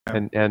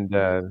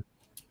And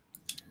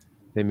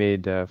they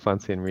made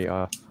Flancian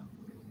re-off.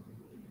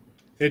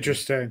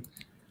 Interesting.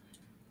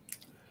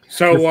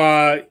 So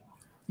are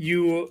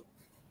you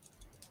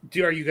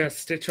gonna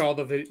stitch all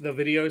the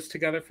videos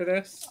together for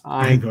this?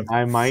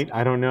 I might.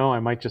 I don't know. I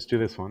might just do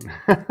this one.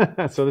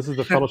 So this is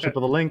the Fellowship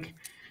of the Link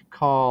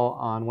call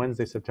on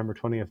Wednesday, September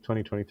 20th,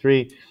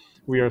 2023.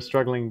 We are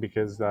struggling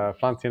because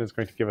Flancian is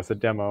going to give us a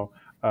demo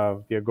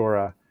of the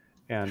Agora,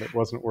 and it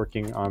wasn't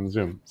working on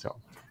Zoom. So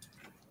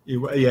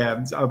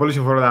yeah,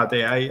 apologies for that.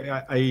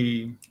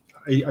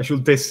 I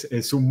should test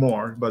Zoom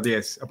more, but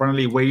yes,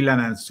 apparently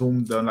Wayland and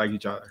Zoom don't like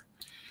each other.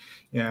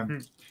 Yeah.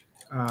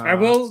 I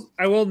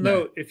will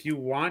note, if you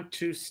want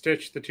to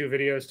stitch the two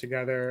videos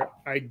together,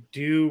 I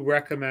do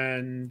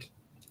recommend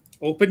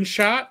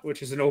OpenShot,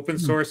 which is an open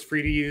source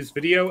free to use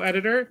video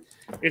editor.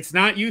 It's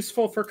not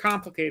useful for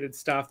complicated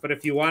stuff, but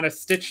if you want to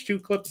stitch two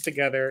clips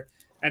together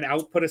and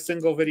output a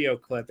single video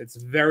clip, it's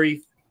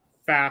very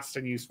fast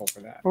and useful for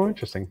that. Oh,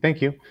 interesting.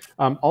 Thank you.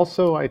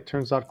 Also, it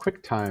turns out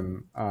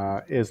QuickTime,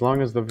 as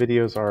long as the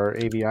videos are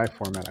AVI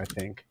format, I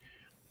think,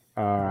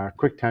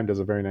 QuickTime does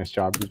a very nice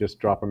job. You just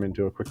drop them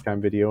into a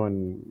QuickTime video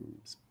and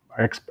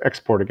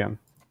export again.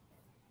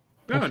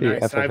 Oh, actually,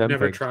 nice. I've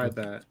never tried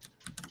that.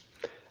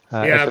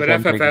 Yeah, but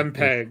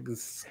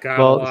FFmpeg's got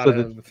a lot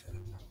of...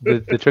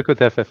 The trick with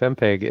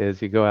FFmpeg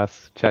is you go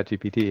ask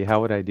ChatGPT,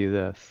 how would I do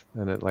this?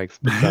 And it like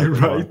spits out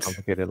a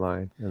complicated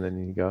line. And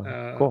then you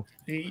go, cool.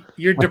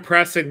 You're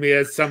depressing me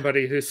as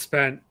somebody who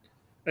spent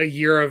a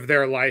year of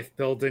their life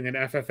building an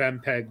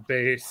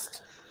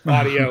FFmpeg-based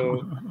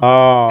audio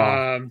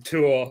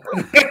tool.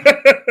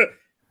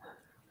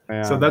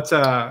 So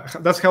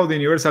that's how the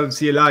universal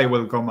CLI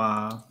will come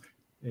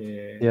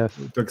to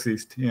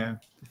exist. Yeah.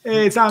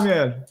 Hey,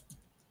 Samuel.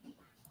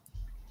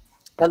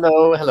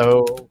 Hello,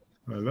 hello.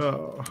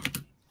 Hello.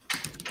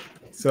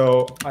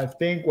 So I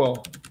think,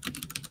 well,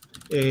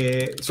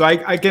 so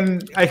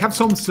I have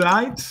some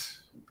slides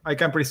I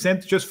can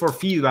present just for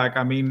feedback.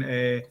 I mean,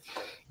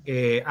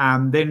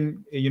 and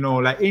then,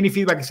 like any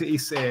feedback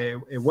is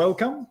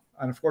welcome.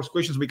 And of course,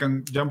 questions, we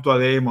can jump to a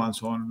demo and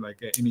so on,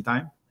 like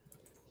anytime.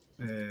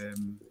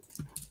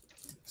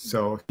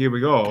 So here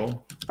we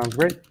go. Sounds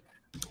great.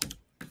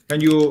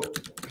 Can you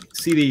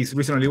see these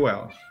reasonably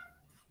well?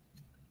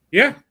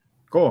 Yeah.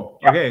 Cool.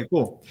 Yeah. Okay,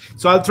 cool.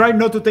 So I'll try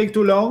not to take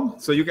too long.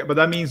 So you can, but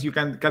that means you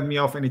can cut me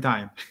off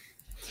anytime.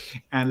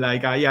 And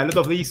like, yeah, a lot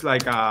of these,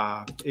 like,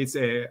 it's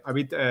a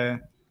bit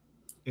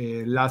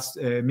last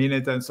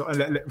minute, and so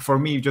for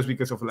me, just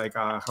because of like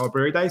how I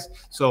prioritize.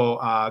 So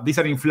these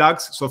are in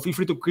flux. So feel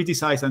free to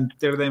criticize and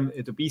tear them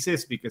to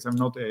pieces because I'm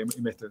not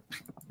invested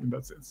in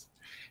that sense.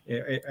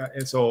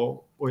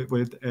 So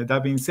with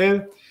that being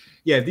said,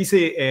 yeah, these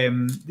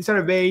are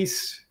a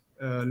base.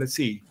 Let's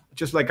see.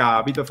 Just like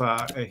a bit of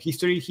a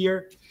history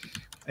here,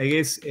 I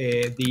guess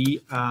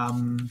the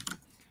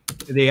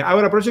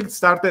Agora project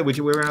started,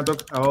 which we're going to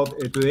talk about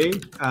today.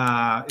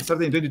 It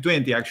started in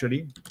 2020,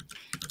 actually,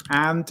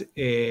 and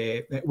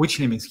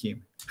which naming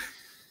scheme?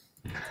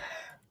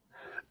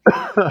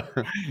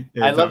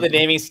 I love the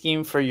naming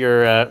scheme for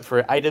your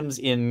for items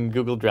in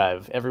Google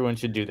Drive. Everyone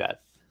should do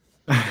that.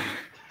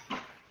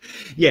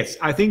 Yes,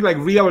 I think like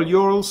readable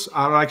URLs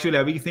are actually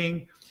a big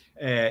thing.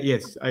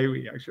 Yes, I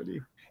agree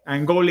actually.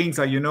 And Go links,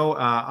 you know,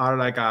 are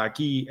like a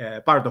key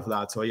part of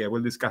that. So yeah,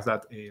 we'll discuss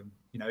that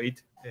in a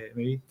bit,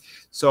 maybe.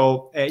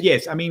 So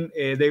yes, I mean,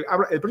 the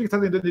project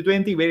started in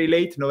 2020, very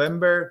late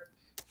November,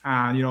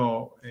 and you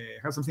know,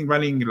 had something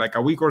running like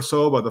a week or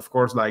so. But of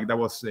course, like that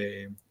was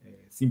a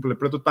simple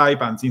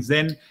prototype, and since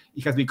then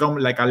it has become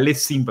like a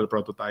less simple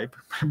prototype,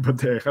 but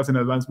hasn't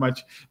advanced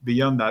much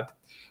beyond that.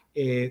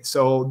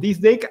 So this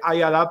deck I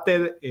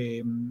adapted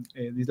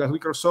this last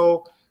week or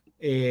so.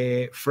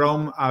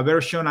 From a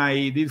version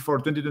I did for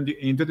 2020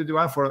 in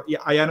 2021 for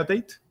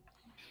iAnnotate,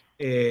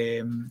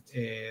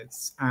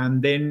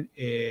 and then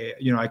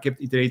you know, I kept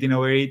iterating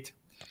over it.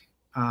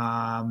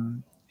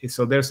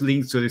 So there's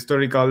links to the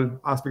historical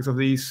aspects of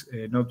this,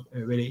 not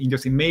very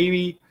interesting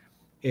maybe.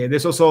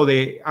 There's also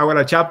the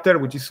Agora chapter,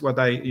 which is what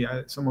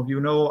some of you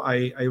know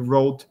I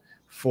wrote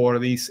for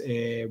this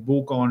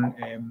book on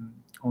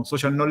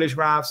social knowledge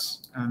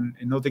graphs and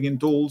note-taking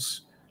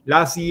tools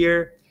last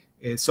year.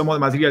 Some of the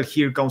material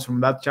here comes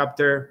from that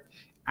chapter.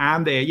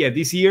 And yeah,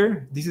 this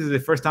year, this is the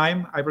first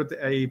time I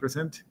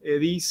present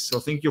these. So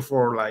thank you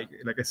for, like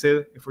I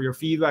said, for your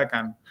feedback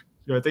and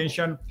your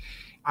attention.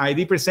 I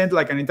did present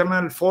like an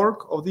internal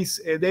fork of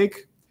this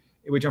deck,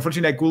 which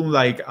unfortunately I couldn't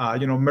like,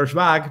 you know, merge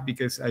back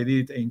because I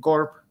did it in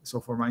Corp, so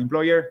for my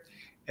employer.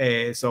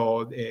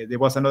 So there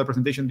was another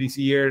presentation this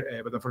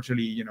year, but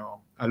unfortunately, you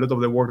know, a lot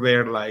of the work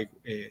there like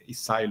is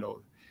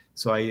siloed.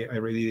 So I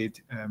redid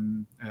it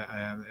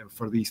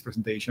for this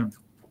presentation.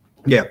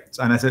 Yeah,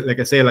 and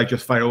like I said, like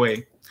just fire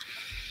away.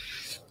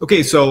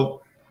 Okay,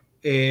 so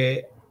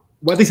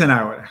what is an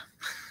Agora?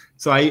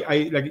 So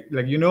I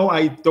like you know,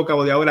 I talk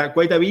about the Agora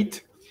quite a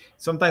bit.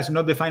 Sometimes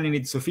not defining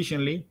it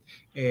sufficiently.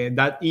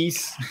 That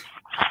is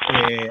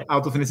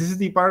out of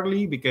necessity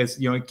partly because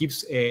you know it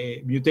keeps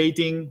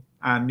mutating,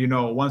 and you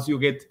know once you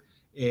get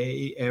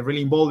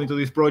really involved into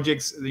these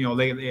projects,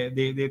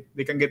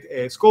 they can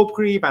get scope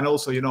creep, and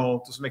also,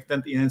 to some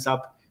extent, it ends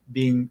up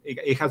being,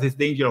 it has this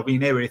danger of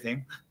being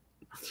everything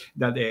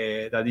that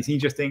is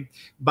interesting.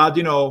 But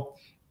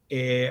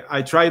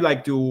I tried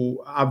like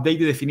to update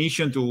the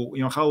definition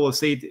to how I will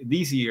say it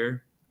this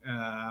year.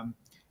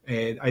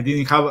 I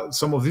didn't have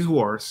some of these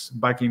words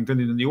back in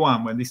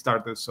 2021 when this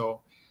started,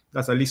 so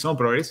that's at least some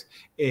progress.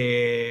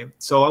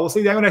 So I will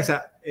say the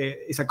Agora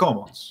is a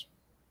commons.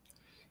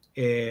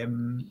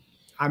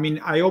 I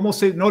mean, I almost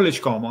said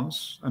knowledge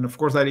commons, and of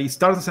course that it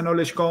starts as a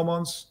knowledge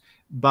commons,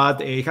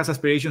 but it has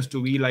aspirations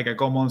to be like a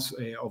commons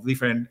of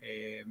different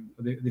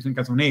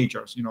kinds of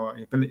natures,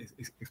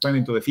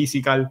 expanding to the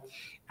physical,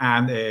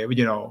 and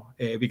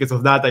because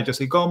of that, I just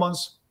say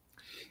commons.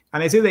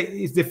 And I say that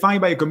it's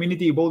defined by a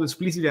community both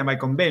explicitly and by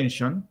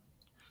convention.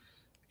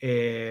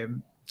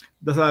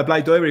 Does that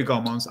apply to every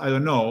commons? I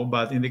don't know,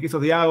 but in the case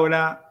of the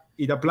Agora,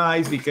 it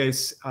applies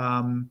because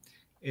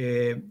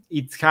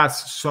it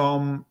has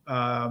some,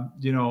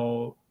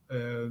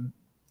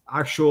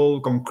 actual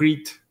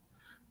concrete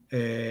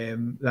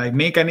like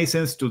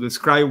mechanisms to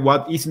describe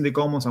what is in the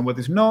commons and what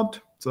is not.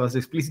 So that's the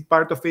explicit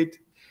part of it.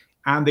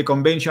 And the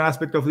convention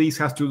aspect of this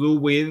has to do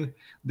with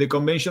the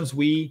conventions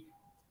we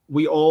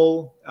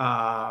all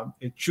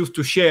choose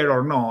to share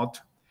or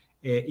not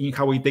in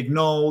how we take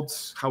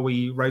notes, how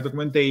we write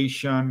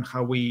documentation,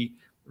 how we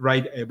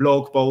write a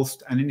blog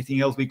post, and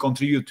anything else we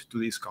contribute to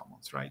these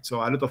commons, right? So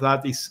a lot of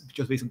that is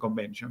just based on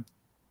convention.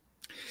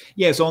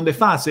 Yeah, so on the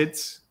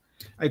facets,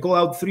 I call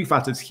out 3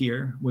 facets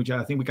here, which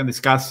I think we can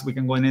discuss. We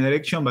can go in any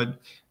direction, but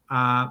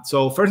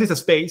so first is a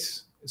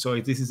space. So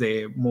this is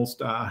a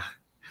most a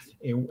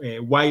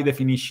wide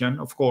definition,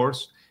 of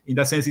course. In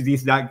that sense, it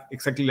is that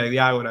exactly like the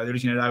Agora, the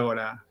original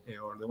Agora,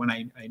 or the one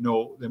I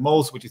know the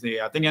most, which is the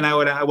Athenian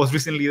Agora. I was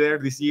recently there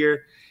this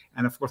year,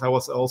 and of course, I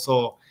was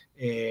also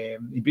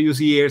in previous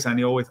years, and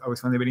I always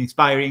found it very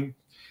inspiring.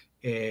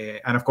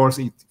 And of course,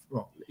 it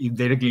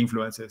directly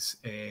influences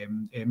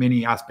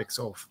many aspects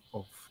of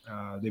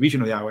the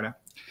vision of the Agora.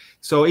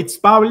 So it's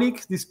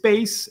public, this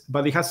space,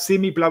 but it has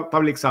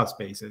semi-public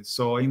subspaces.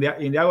 So in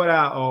the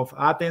Agora of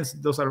Athens,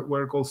 those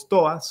were called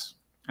stoas,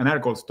 and are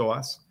called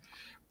stoas.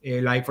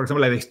 Like, for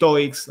example, like the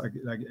Stoics, met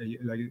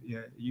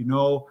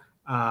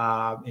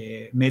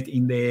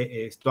in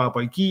the Stoa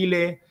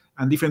Poikile,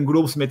 and different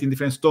groups met in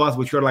different stoas,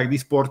 which were like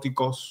these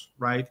porticos,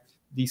 right?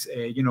 These,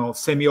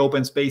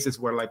 semi-open spaces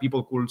where like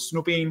people could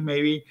snoop in,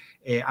 maybe,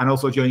 and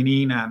also join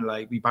in and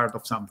like be part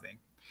of something.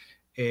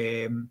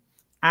 And,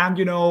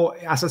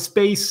 as a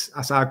space,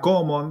 as a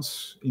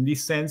commons, in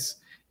this sense,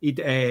 it,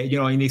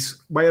 in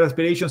its wider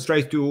aspirations,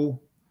 tries to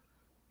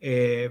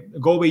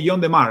go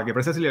beyond the market,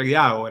 precisely like the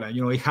Agora.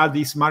 It had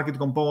this market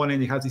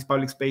component, it has this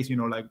public space,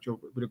 like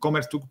the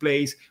commerce took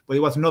place, but it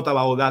was not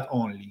about that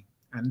only.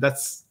 And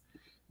that's,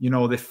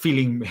 the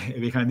feeling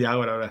behind the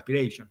Agora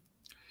aspiration.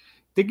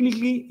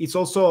 Technically, it's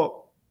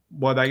also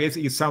what I guess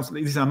it sounds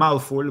like, this is a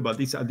mouthful, but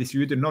it's a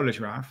distributed knowledge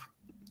graph.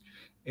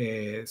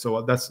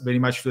 So that's very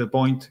much to the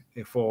point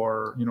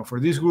for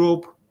this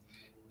group.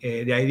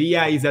 The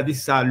idea is that this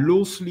is a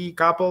loosely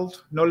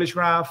coupled knowledge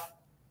graph,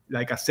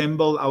 like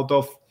assembled out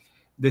of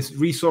the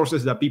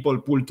resources that people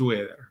pull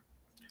together.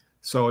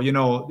 So,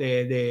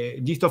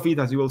 the gist of it,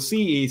 as you will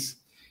see, is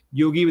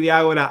you give the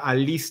Agora a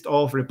list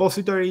of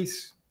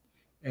repositories,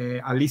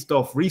 a list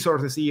of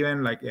resources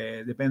even, like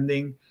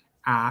depending,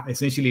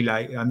 essentially,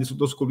 like, and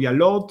those could be a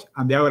lot,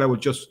 and the Agora will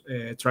just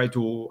try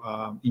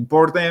to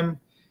import them,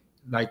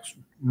 like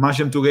mash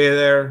them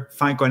together,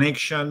 find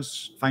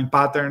connections, find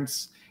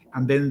patterns,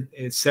 and then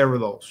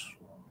serve those,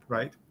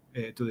 right,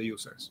 to the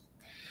users.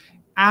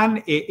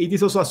 And it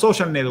is also a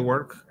social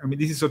network. I mean,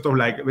 this is sort of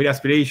like very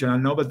aspirational,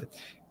 no? But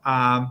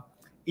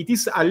it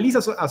is at least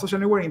a social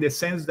network in the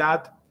sense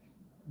that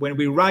when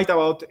we write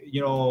about,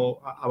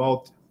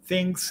 about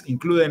things,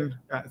 including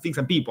things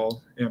and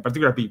people,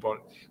 particular people,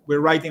 we're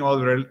writing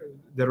about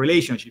the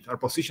relationships, our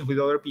positions with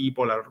other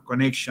people, our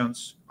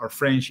connections, our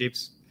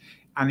friendships.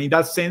 And in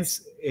that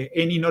sense,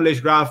 any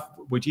knowledge graph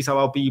which is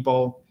about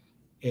people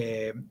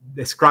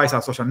describes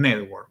a social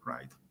network,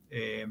 right?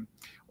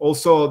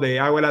 Also, the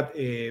Agora,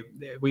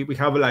 we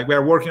have like, we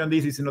are working on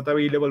this. It's not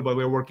available, but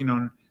we're working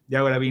on the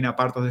Agora being a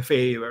part of the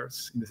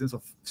favors in the sense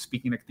of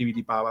speaking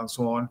activity pub and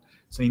so on.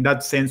 So in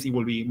that sense, it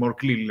will be more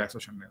clearly like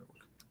social network.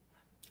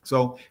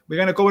 So we're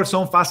going to cover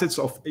some facets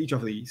of each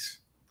of these,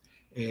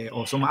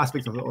 or some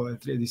aspects of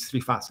these 3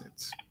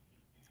 facets.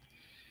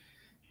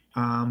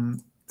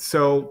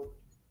 So,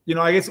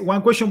 I guess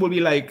one question will be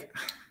like,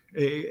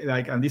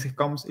 and this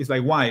is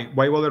like, why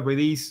bother with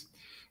this?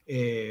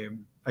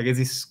 I guess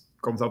this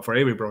comes up for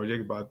every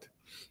project, but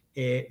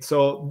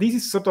so this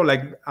is sort of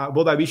like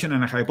both a vision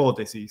and a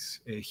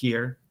hypothesis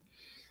here.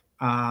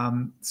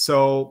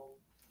 So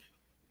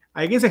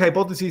I guess the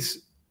hypothesis,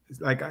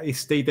 like I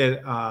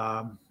stated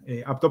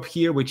up top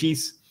here, which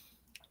is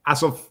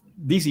as of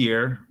this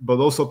year, but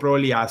also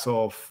probably as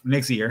of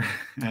next year,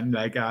 and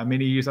like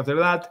many years after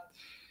that,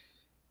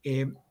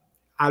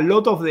 a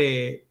lot of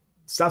the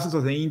substance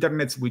of the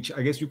internet, which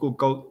I guess you could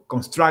call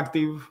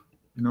constructive,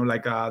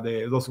 like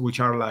those which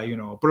are like,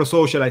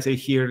 pro-social, I say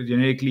here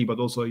generically, but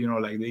also,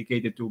 like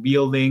dedicated to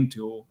building,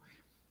 to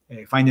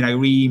finding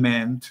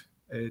agreement,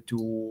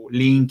 to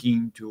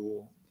linking,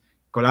 to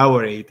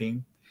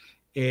collaborating.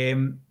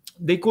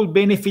 They could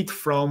benefit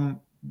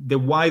from the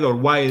wider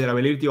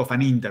availability of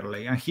an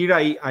interlay. And here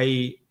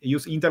I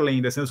use interlay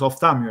in the sense of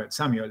Samuel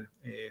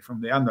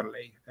from the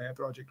underlay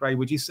project, right?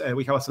 Which is,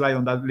 we have a slide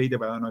on that later,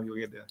 but I don't know if you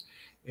get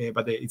that,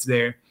 but it's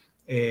there.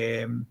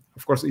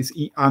 Of course, it's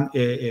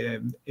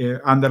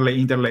underlay,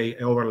 interlay,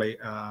 overlay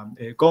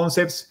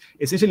concepts.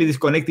 Essentially, this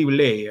connective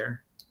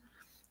layer.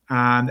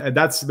 And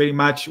that's very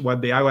much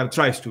what the Agora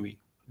tries to be.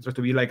 It tries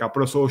to be like a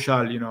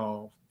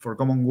pro-social, for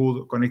common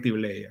good connective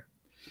layer.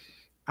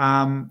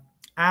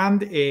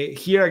 And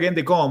here again,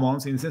 the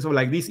commons, in the sense of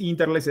like these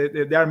interlays,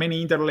 there are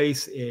many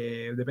interlays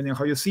depending on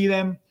how you see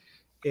them.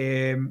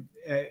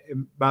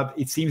 But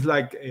it seems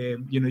like,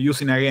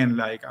 using again,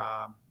 like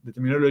the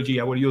terminology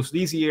I will use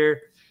this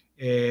year,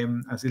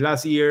 as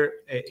last year,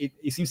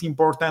 it seems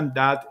important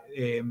that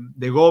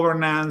the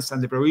governance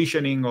and the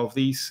provisioning of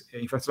this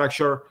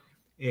infrastructure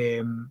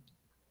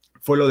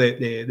follow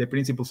the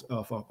principles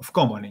of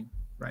commoning.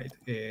 Right.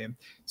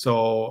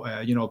 So,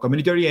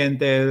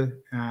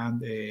 community-oriented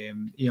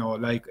and,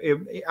 like,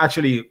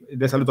 actually,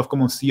 there's a lot of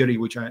commons theory,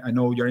 which I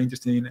know you're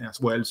interested in as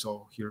well.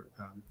 So here,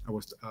 I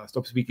will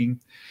stop speaking,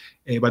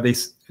 but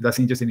that's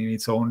interesting in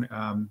its own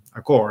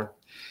accord.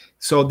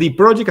 So the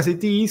project as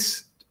it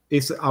is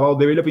about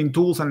developing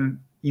tools and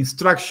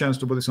instructions,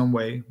 to put it some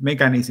way,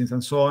 mechanisms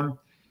and so on,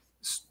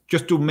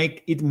 just to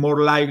make it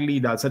more likely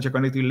that such a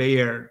connective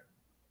layer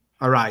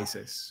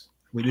arises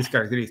with these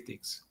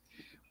characteristics.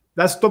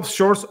 That stops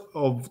short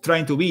of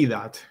trying to be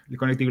the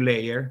connective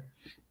layer,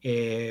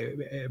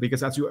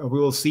 because as we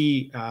will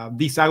see,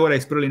 this Agora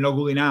is probably not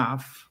good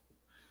enough,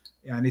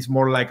 and it's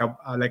more like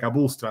a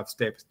bootstrap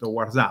step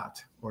towards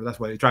that, or that's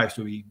what it tries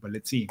to be. But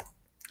let's see.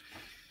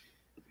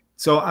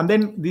 So, and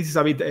then this is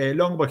a bit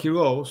long, but here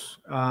goes,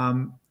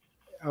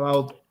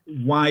 about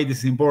why this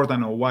is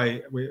important, or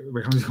why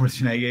we're having this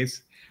conversation, I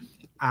guess.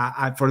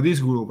 For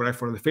this group, right,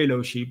 for the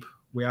fellowship,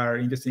 we are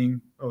interested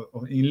in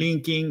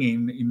linking,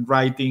 in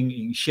writing,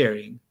 in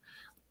sharing.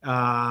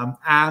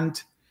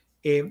 And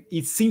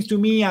it seems to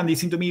me, and it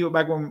seemed to me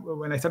back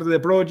when I started the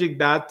project,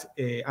 that,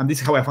 and this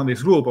is how I found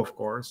this group, of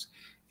course.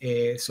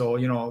 So,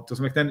 to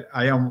some extent,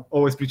 I am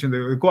always preaching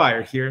to the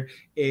choir here.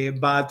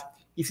 But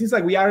it seems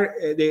like we are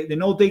the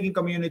note-taking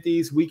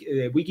communities,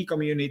 the wiki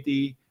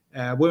community,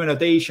 web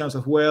annotations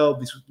as well.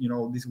 This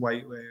is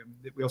why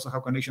we also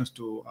have connections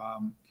to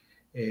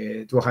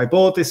a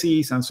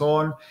hypothesis and so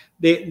on.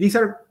 These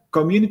are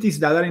communities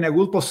that are in a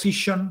good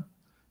position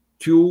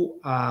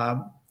to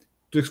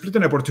exploit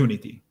an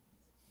opportunity.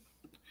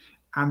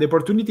 And the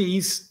opportunity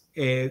is,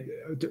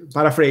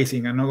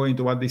 paraphrasing, I'm not going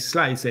to what this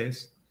slide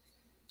says,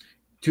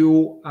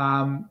 to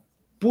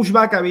push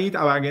back a bit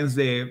against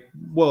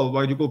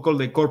what you could call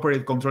the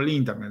corporate control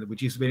internet,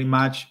 which is very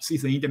much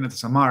sees the internet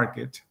as a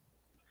market,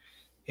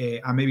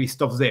 and maybe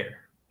stops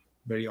there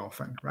very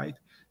often, right?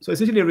 So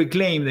essentially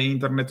reclaim the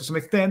internet to some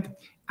extent,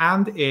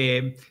 and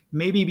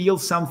maybe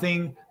build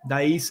something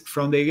that is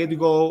from the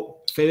get-go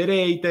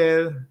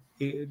federated,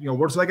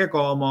 works like a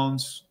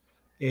commons,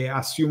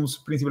 assumes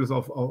principles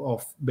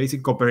of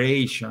basic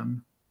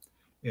cooperation,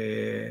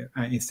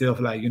 instead of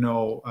like,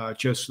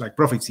 just like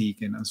profit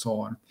seeking and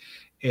so on.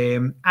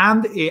 And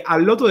a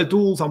lot of the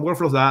tools and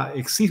workflows that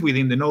exist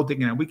within the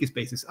note-taking and wiki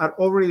spaces are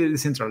already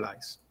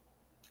decentralized,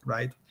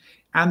 right?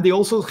 And they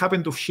also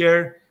happen to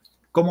share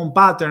common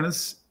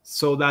patterns,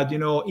 so that,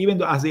 even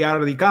though as they are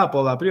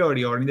decoupled a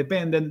priori or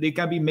independent, they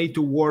can be made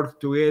to work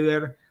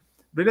together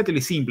relatively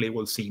simply, it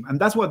will seem. And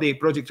that's what the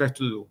project tries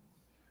to do.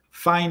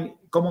 Find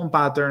common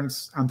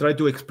patterns and try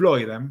to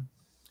exploit them,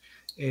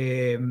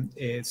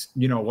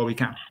 what we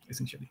can,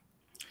 essentially.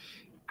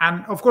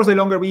 And of course, the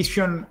longer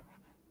vision,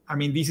 I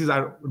mean, these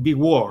are big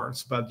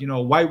words, but,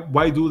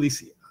 why do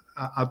this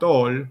at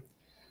all?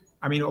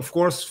 I mean, of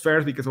course,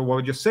 first, because of what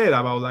we just said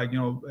about, like,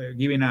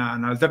 giving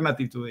an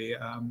alternative to the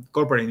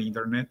corporate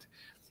internet.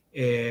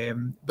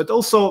 But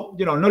also,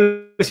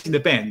 knowledge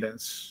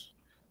independence.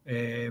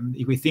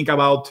 If we think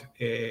about,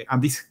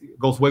 and this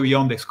goes way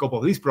beyond the scope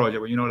of this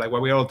project, like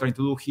what we're all trying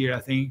to do here, I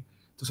think,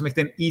 to some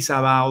extent, is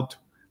about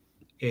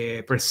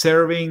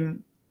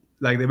preserving,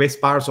 like, the best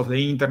parts of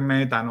the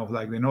internet and of,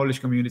 like, the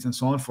knowledge communities and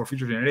so on for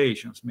future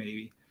generations,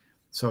 maybe.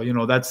 So,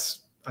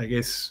 that's, I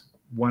guess,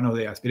 one of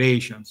the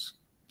aspirations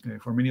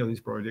for many of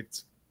these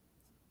projects.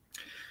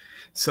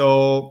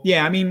 So,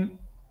 yeah, I mean,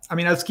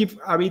 I'll skip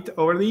a bit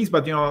over these,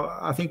 but,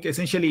 I think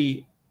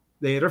essentially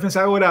the reference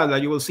Agora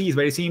that you will see is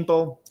very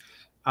simple,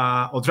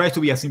 or tries to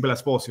be as simple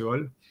as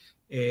possible,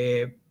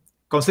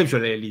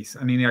 conceptually at least,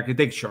 and in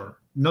architecture,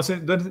 not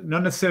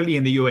necessarily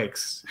in the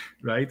UX,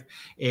 right?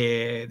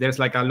 There's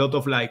like a lot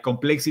of like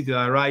complexity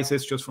that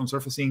arises just from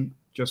surfacing,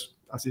 just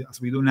as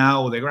we do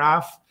now, the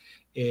graph,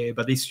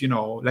 but it's,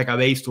 like a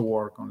base to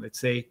work on, let's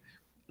say.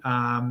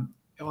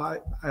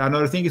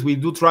 Another thing is we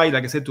do try,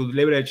 like I said, to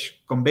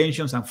leverage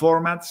conventions and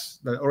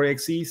formats that already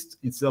exist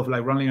instead of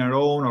like running our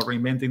own or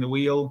reinventing the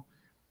wheel.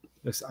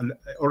 There's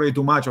already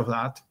too much of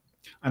that.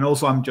 And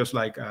also, I'm just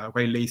like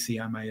very lazy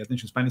and my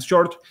attention span is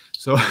short.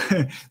 So,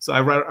 so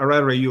I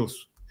rather reuse.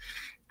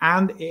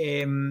 And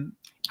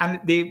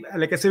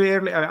like I said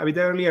a bit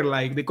earlier,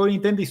 like the core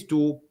intent is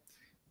to,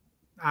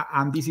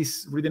 and this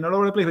is written all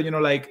over the place,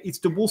 but like it's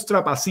to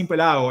bootstrap a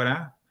simple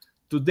Agora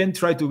to then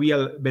try to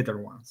build better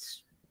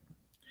ones.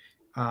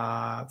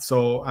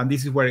 So, and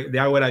this is where the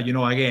Agora,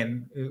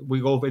 again, we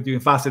go between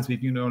facets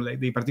between, like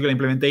the particular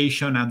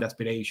implementation and the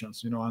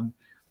aspirations, and,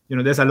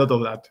 there's a lot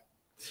of that.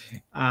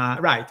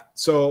 Right.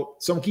 So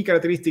some key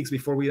characteristics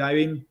before we dive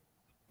in.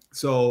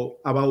 So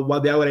about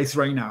what the Agora is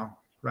right now,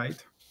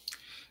 right?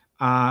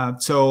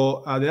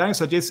 So the design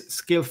suggests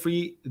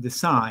scale-free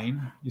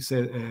design. You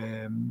said,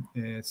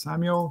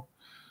 Samuel,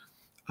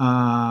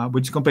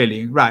 which is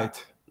compelling,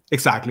 right?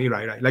 Exactly,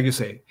 right. Like you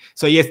say.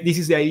 So yes, this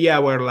is the idea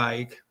where,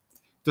 like,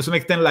 to some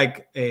extent,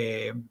 like,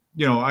 I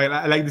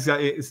like this.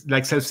 It's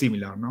like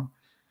self-similar, no?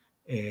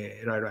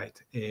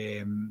 Right.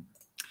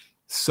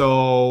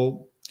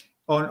 So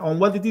on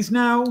what it is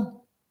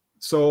now,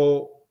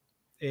 so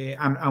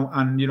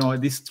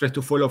and this tries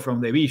to follow from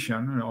the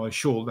vision, or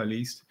should at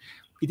least.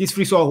 It is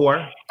free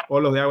software.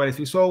 All of the Agora is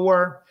free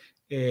software,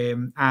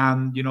 and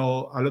a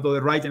lot of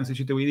the writing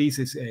associated with this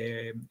is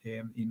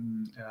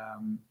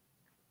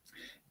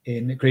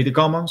in Creative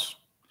Commons,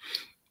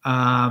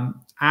 and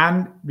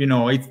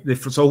the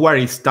software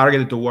is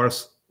targeted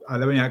towards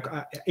allowing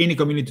any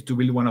community to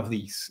build one of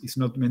these. It's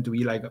not meant to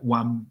be like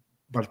one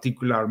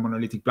particular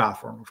monolithic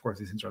platform. Of course,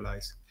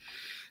 decentralized.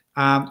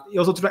 It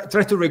also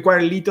tries to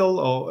require little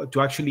or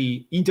to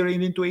actually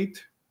integrate into it.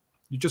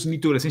 You just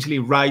need to essentially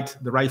write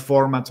the right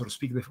formats or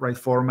speak the right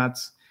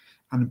formats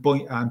and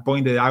point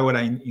the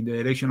Agora in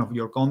the direction of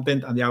your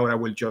content, and the Agora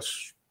will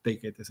just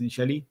take it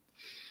essentially.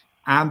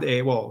 And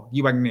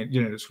give back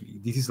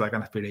generously. This is like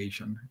an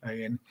aspiration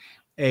again.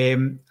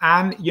 And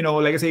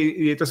like I say,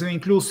 it is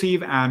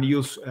inclusive and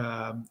use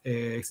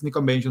extended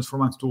conventions,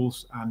 formats,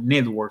 tools, and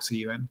networks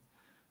even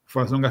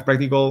for as long as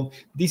practical.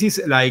 This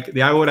is like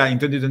the Agora in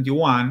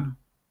 2021.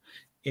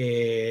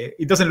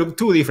 It doesn't look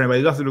too different, but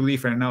it does look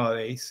different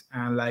nowadays.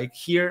 And like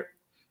here,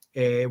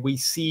 we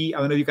see, I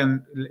don't know if you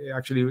can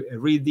actually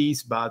read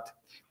this, but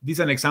this is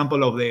an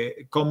example of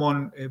the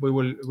common, we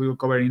will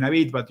cover in a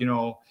bit, but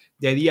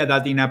the idea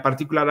that in a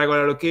particular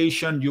Agora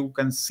location, you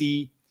can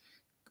see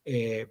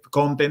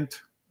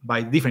content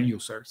by different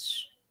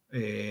users.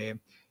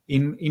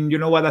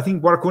 What I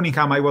think Ward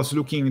Cunningham, I was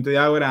looking into the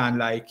Agora, and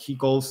like he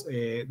calls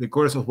the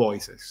chorus of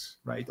voices,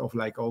 right? Of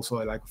like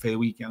also like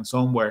Fedwiki and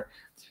somewhere.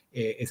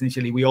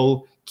 Essentially, we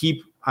all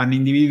keep an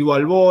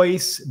individual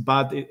voice,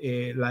 but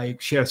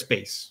like share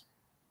space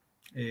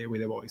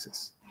with the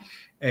voices.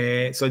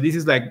 So this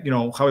is like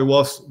how it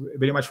was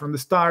very much from the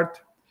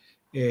start,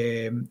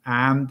 and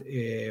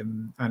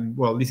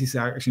well, this is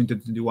actually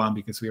 2021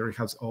 because we already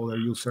have other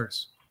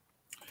users.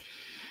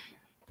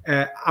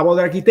 About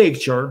the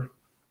architecture,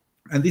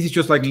 and this is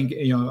just like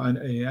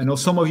I know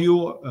some of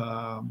you.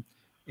 I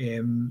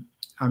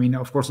mean,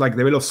 of course, like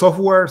develop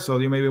software, so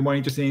you may be more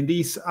interested in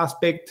this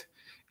aspect.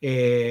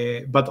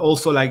 But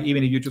also, like,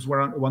 even if you just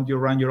want to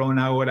run your own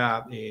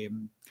Agora,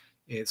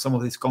 some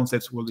of these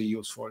concepts will be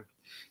useful.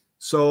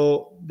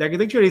 So the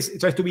architecture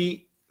tries to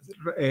be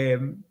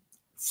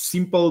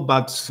simple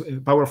but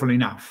powerful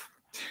enough.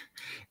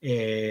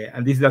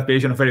 And this is the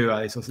aspiration of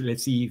everybody. So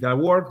let's see if that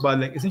works. But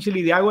like,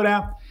 essentially, the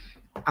Agora,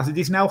 as it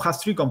is now,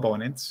 has 3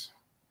 components.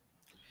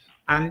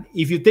 And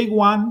if you take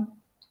one,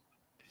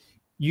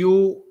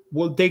 you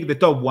will take the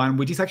top one,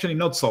 which is actually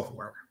not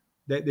software.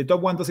 The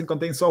top one doesn't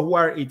contain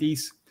software. It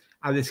is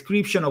a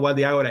description of what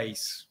the Agora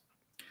is.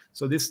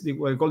 So this is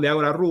what we call the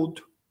Agora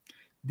root.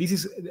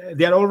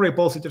 They are all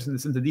repositories in the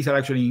sense that these are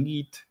actually in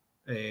Git.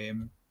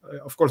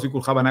 Of course, you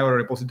could have an Agora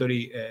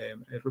repository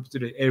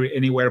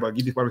anywhere, but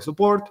Git is public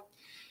support.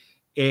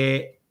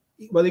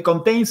 What it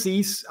contains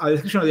is a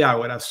description of the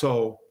Agora.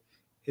 So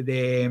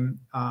the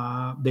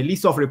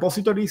list of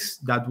repositories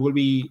that will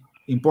be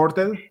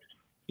imported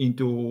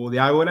into the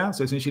Agora.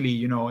 So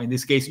essentially, in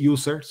this case,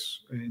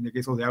 users. In the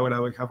case of the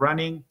Agora we have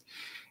running,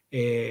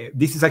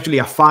 this is actually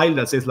a file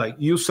that says like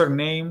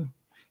username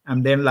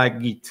and then like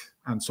Git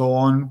and so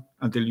on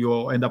until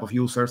you end up with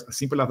users. As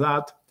simple as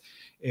that.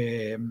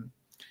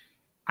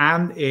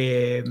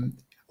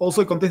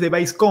 Also it contains the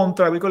base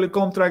contract. We call it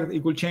contract.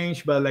 It could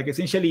change, but like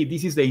essentially,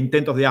 this is the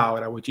intent of the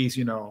Agora, which is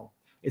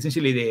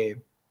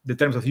essentially the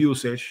terms of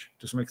usage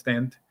to some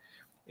extent.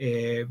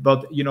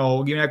 But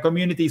given a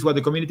community is what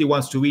the community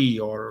wants to be,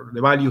 or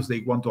the values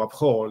they want to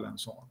uphold, and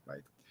so on,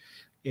 right?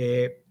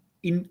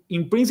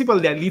 In principle,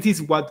 this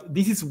is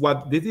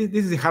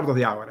the heart of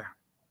the Agora.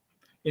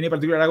 Any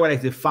particular Agora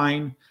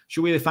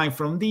should be defined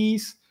from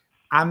these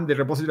and the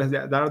repositories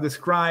that are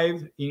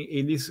described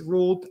in this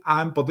root,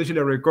 and potentially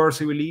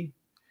recursively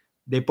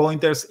the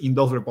pointers in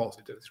those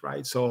repositories,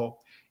 right? So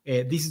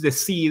this is the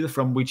seed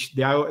from which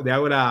the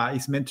Agora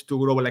is meant to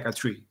grow like a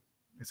tree,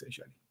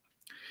 essentially.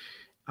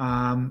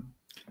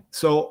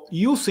 So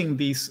using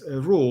this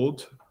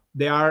root,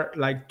 there are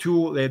like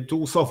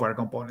two software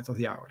components of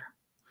the Agora.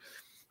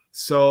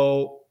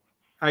 So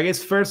I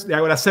guess first the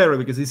Agora server,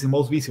 because this is the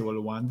most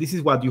visible one. This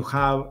is what you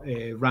have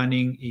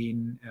running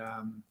in,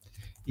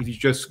 if you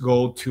just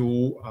go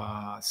to,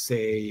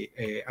 say,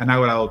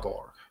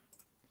 anagora.org.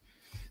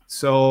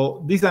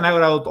 So this is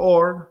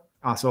anagora.org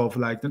as of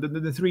like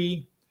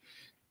 2023.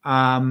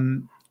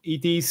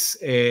 It is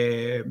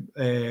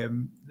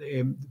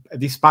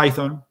this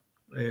Python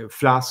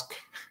Flask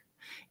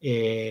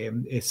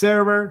a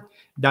server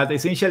that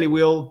essentially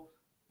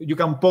you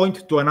can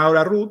point to an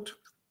Agora root,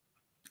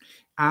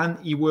 and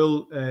it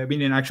will be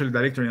in an actual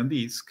directory on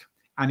disk,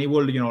 and it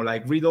will,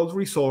 like read all the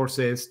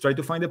resources, try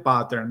to find the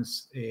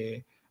patterns,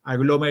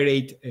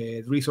 agglomerate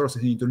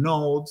resources into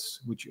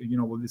nodes, which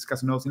we'll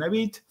discuss nodes in a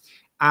bit,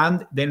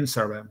 and then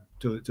serve them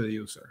to the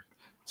user.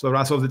 So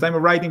as of the time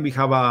of writing, we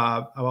have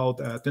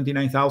about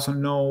 29,000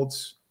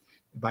 nodes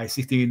by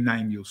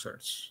 69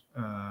 users.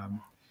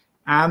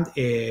 And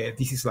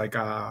this is like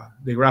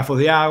the graph of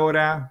the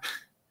Agora.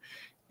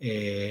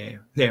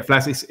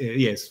 Flask is,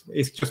 yes,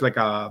 it's just like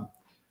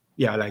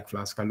like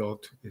Flask a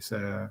lot. It's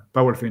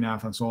powerful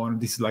enough and so on.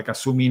 This is like a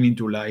zoom in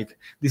into like,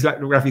 this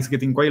graph is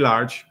getting quite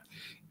large.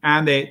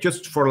 And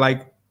just for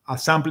like a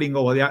sampling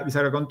of what this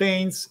Agora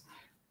contains,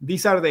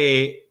 these are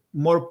the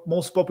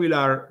most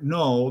popular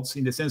nodes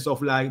in the sense of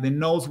like the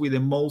nodes with the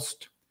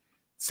most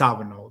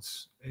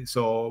subnodes.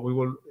 So we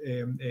will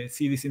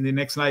see this in the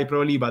next slide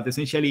probably, but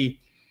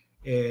essentially,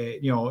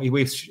 it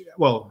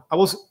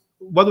was,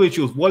 what do we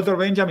choose? Walter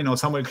Benjamin or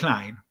Samuel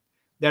Klein?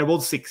 They're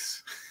both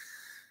 6.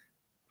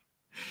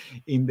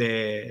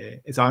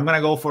 So I'm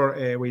gonna go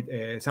for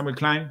with Samuel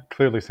Klein.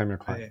 Clearly Samuel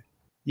Klein.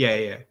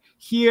 Yeah.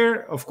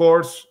 Here, of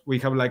course, we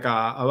have like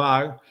a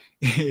bug.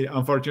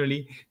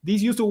 Unfortunately,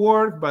 this used to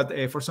work, but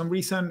for some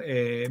reason,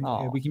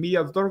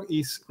 Wikimedia.org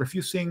is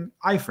refusing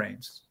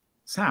iframes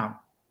sound.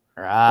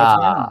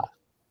 I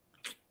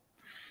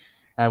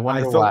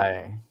wonder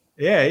why.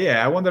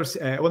 Yeah. I wonder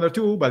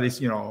too, but it's,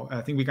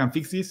 I think we can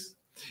fix this.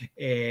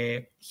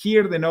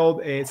 Here, the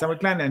node Samuel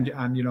Klein,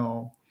 and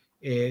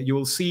you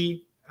will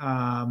see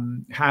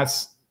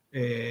has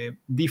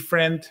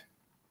different.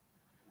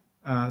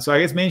 So I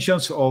guess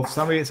mentions of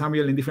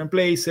Samuel in different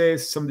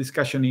places, some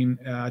discussion in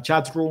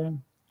chat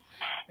room,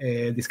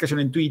 discussion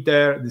in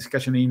Twitter,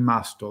 discussion in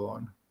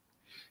Mastodon.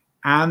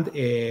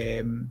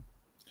 And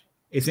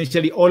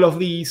essentially all of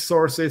these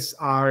sources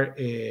are,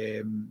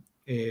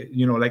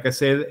 like I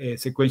said,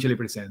 sequentially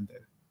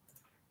presented.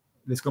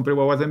 Let's compare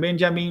what was in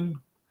Benjamin.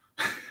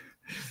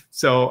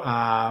 So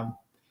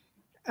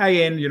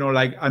again,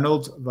 like a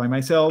note by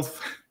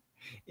myself,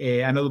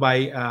 a note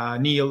by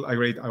Neil, a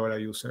great Agora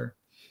user.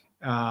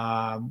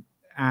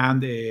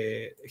 And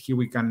here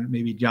we can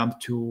maybe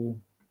jump to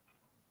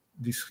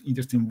this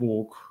interesting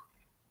book.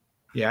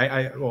 Yeah,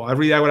 I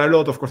read Agora a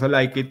lot. Of course, I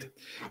like it.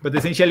 But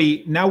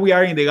essentially, now we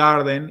are in the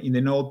garden, in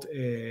the node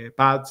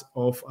path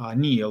of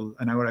Neil,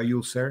 an Agora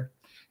user.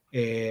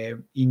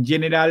 In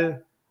general,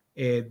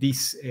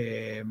 this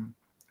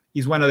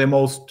is one of the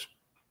most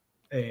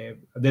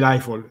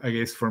delightful, I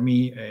guess, for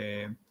me,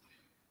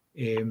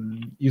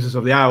 uses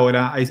of the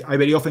Agora. I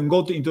very often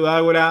go into the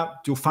Agora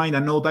to find a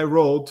note I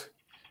wrote,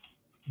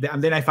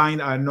 and then I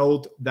find a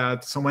note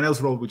that someone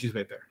else wrote, which is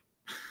better.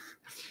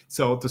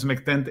 So to some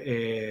extent,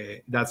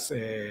 that's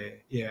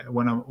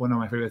one of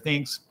my favorite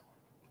things.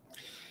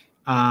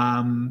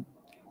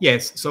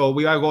 Yes, so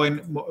we are going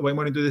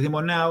more into the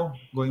demo now.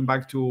 Going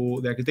back to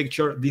the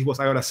architecture, this was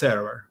Agora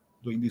server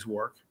doing this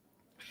work,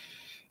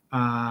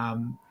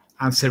 and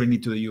serving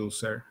it to the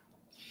user.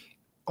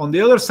 On the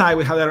other side,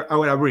 we have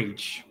Agora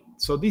bridge.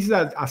 So this is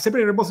a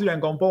separate repository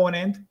and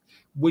component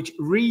which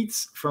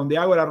reads from the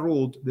Agora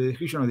root the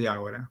description of the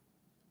Agora.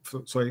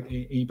 So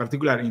in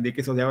particular, in the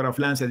case of the Agora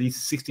Flancian,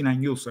 these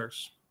 69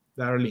 users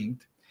that are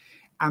linked,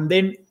 and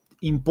then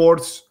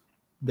imports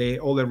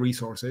all the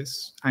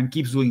resources and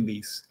keeps doing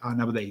this and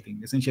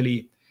updating.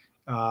 Essentially,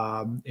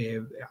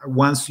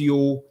 once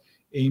you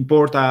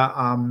import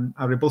a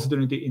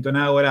repository into an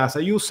Agora as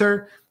a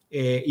user,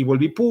 it will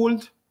be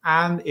pulled,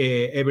 and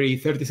every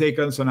 30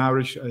 seconds on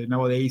average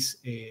nowadays,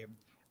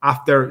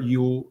 after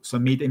you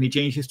submit any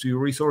changes to your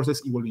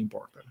resources, it will be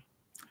imported.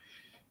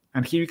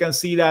 And here you can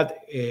see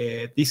that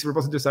these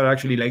repositories are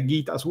actually like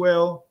Git as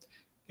well.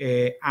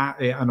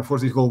 And of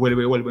course, this goes very,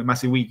 very well with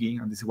Massive Wiki.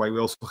 And this is why we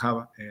also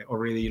have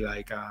already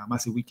like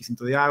Massive Wikis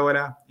into the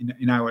Agora,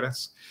 in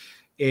Agoras.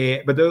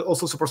 But they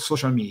also support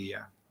social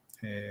media,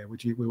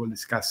 which we will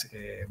discuss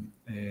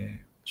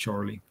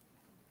shortly.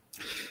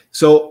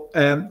 So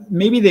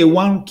maybe the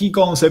one key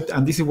concept,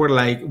 and this is where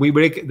like we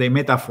break the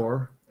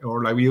metaphor,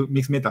 or like we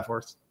mix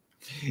metaphors.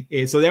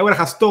 So the Agora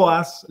has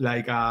TOAs,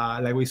 like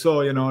we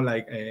saw,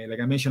 like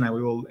I mentioned, and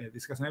we will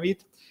discuss in a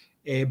bit.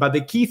 But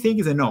the key thing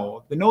is the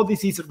node. The node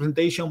is a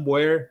representation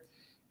where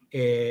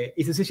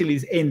it's essentially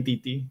this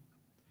entity,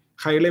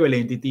 higher level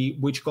entity,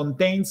 which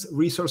contains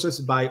resources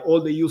by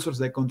all the users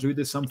that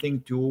contributed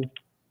something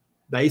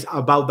that is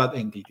about that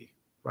entity,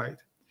 right?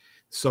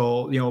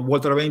 So,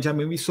 Walter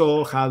Benjamin we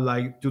saw had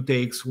like 2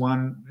 takes,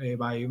 one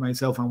by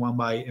myself and one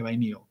by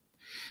Neil.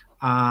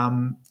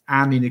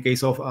 And in the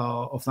case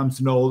of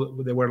Sam's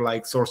node, there were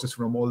like sources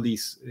from all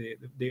these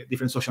the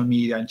different social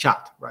media and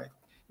chat, right,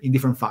 in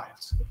different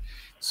files.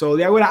 So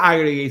the Agora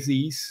aggregates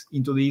these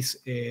into this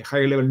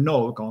higher level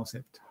node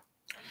concept.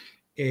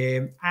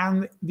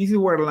 And this is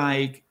where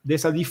like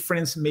there's a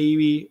difference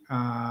maybe,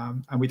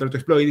 and we try to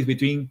exploit this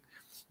between,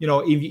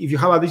 if you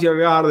have a digital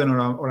garden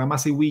or a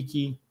massive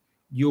wiki,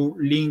 you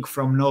link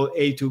from node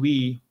A to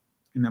B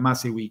in a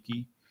massive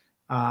wiki.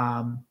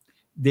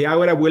 The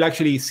Agora will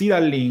actually see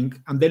that link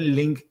and then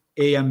link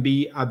A and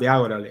B at the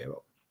Agora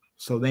level.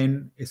 So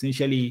then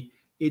essentially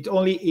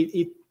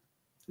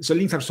so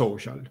links are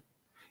social.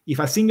 If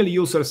a single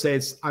user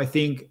says, I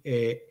think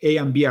A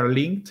and B are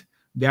linked,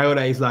 the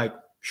Agora is like,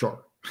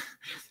 sure.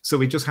 So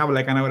we just have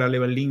like an Agora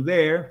level link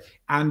there.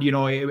 And,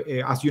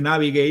 as you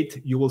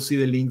navigate, you will see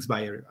the links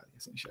by everybody,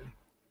 essentially.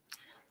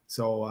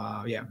 So,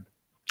 yeah.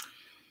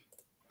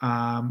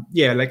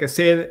 Like I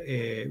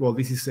said, well,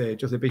 this is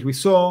just the page we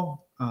saw,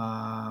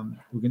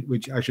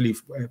 which actually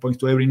points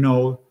to every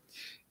node.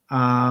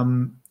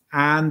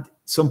 And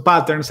some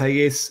patterns, I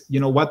guess,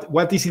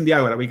 what is in the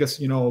Agora? Because,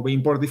 we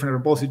import different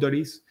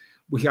repositories.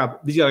 We have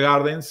digital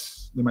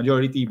gardens, the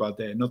majority, but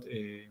not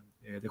the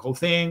whole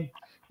thing.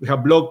 We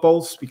have blog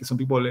posts because some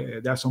people,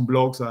 there are some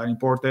blogs that are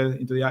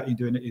imported into the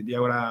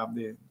Agora.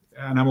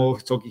 And I'm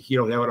talking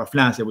here of the Agora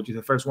Flancian, which is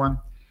the first one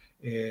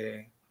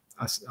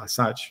as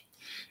such.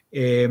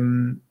 We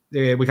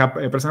have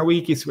personal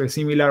wikis, very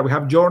similar. We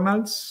have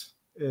journals,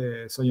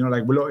 so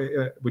like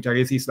which I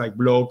guess is like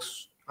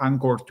blogs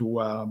anchored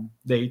to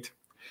date.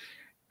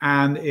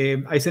 And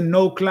I said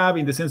no club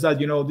in the sense that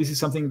this is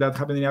something that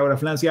happened in Agora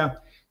Flancian.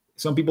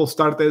 Some people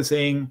started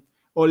saying,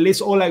 "Oh,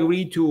 let's all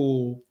agree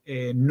to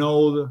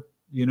node,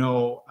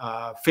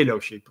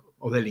 fellowship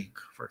of the link,"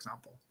 for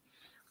example.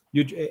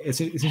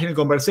 Essentially,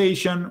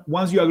 conversation.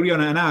 Once you agree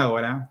on an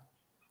Agora,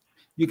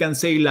 you can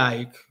say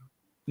like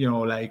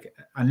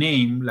a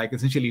name, like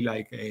essentially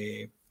like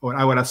or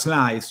Agora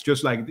slice,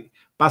 just like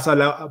pass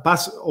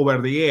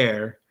over the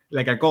air,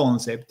 like a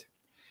concept,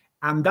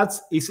 and that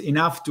is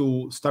enough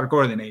to start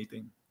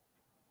coordinating.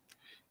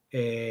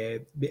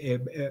 Right.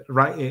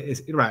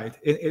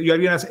 You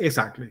agree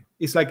exactly.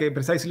 It's like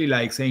precisely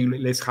like saying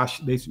let's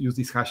use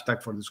this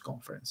hashtag for this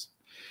conference.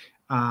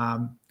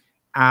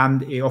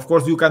 And of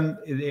course, you can.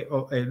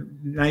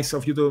 Nice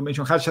of you to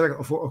mention hashtag.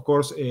 Of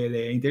course,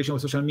 the integration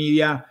with social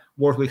media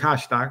works with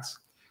hashtags,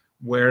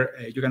 where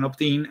you can opt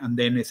in, and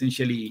then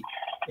essentially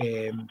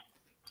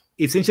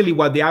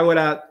what the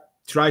Agora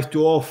tries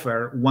to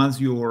offer once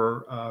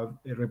your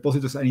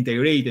repositories are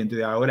integrated into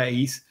the Agora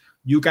is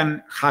you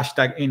can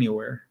hashtag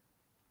anywhere,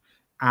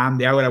 and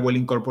the Agora will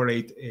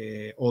incorporate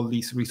all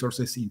these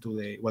resources into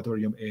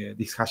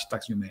these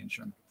hashtags you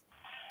mentioned.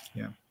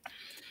 Yeah.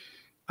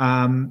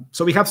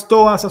 So we have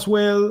STOAs as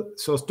well.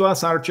 So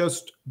STOAs are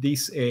just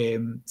these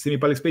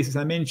semi-public spaces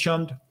I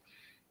mentioned.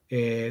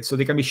 So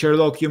they can be shared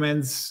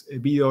documents, a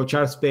video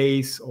chart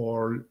space,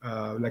 or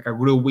like a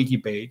group wiki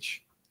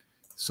page.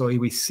 So if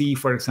we see,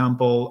 for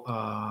example,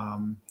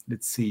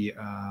 let's see.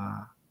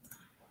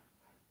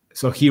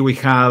 So here we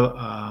have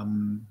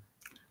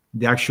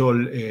the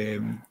actual,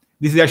 this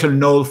is the actual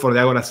node for the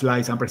Agora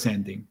slides I'm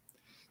presenting.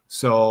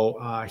 So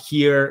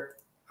here,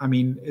 I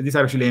mean, these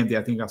are actually empty,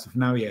 I think, as of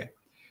now, yeah.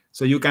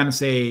 So you can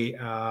say,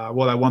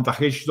 well, I want a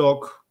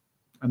HashDoc,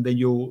 and then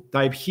you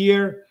type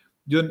here.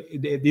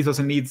 This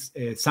doesn't need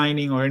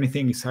signing or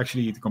anything. It's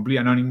actually completely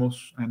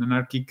anonymous and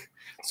anarchic.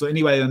 So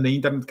anybody on the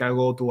internet can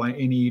go to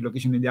any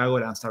location in the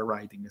Agora and start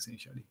writing,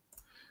 essentially.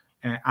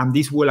 And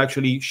this will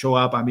actually show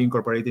up and be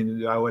incorporated into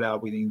the Agora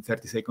within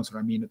 30 seconds or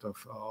a minute of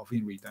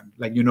in written,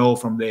 like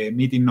from the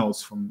meeting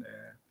notes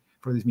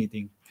for this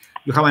meeting.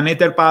 You have an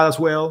Etherpad as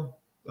well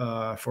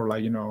for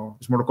like,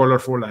 it's more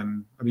colorful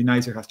and a bit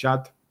nicer, has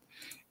chat.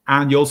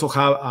 And you also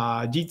have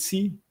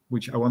Jitsi,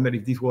 which I wonder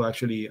if this will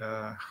actually,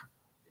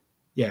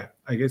 yeah,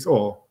 I guess.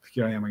 Oh,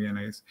 here I am again,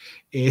 I guess.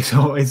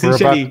 So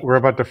essentially, we're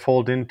about to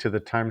fold into the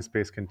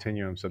time-space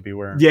continuum, so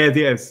beware.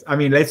 Yes. I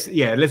mean, let's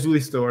do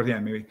this towards the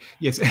end, maybe.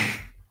 Yes,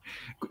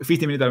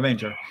 15-minute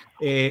adventure.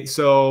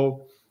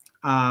 So,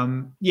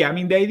 yeah, I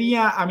mean, the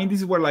idea. I mean,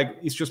 this is where like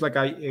it's just like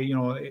a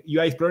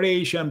UI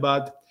exploration,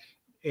 but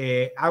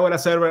Agora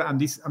server, and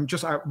this, I'm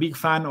just a big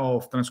fan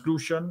of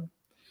transclusion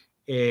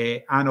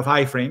and of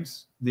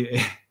iframes.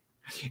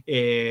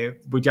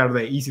 Which are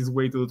the easiest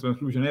way to do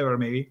transclusion ever,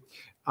 maybe.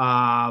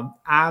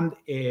 And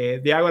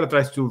the Agora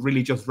tries to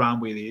really just run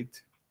with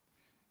it.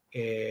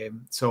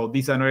 So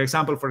this is another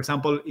example. For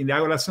example, in the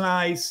Agora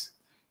slides,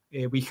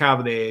 we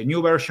have the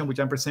new version, which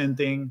I'm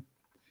presenting,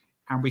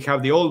 and we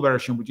have the old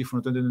version, which is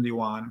from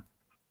 2021.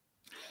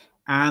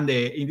 And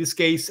in this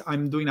case,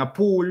 I'm doing a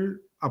pool.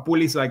 A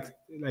pool is like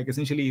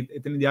essentially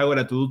telling the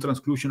Agora to do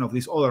transclusion of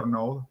this other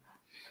node.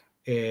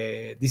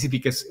 This is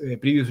because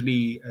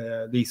previously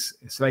this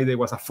slide there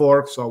was a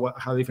fork, so I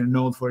have a different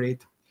node for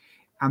it.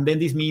 And then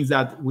this means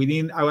that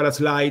within Agora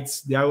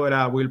slides, the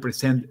Agora will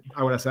present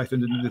Agora slides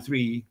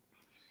 2023.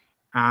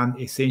 And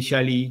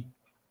essentially,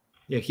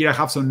 yeah, here I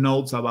have some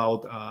notes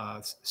about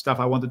stuff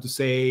I wanted to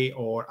say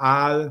or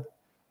add,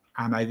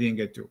 and I didn't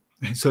get to.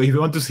 So if you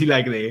want to see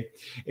like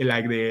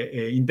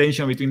the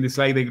intention between the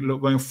slide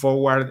going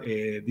forward,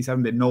 these are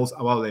the notes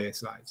about the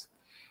slides.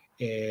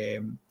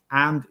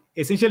 And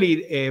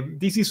essentially,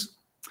 this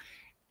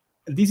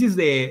is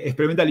the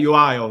experimental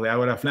UI of the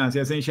Agora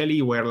Flancian,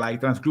 essentially, where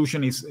like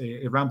transclusion is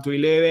ramped to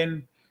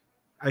 11.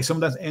 I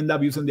sometimes end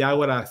up using the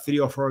Agora 3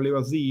 or 4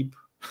 levels deep.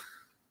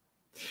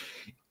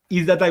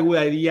 Is that a good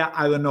idea?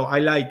 I don't know. I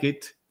like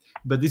it.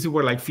 But this is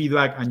where like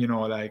feedback and,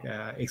 like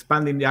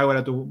expanding the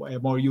Agora to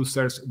more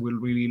users will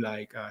really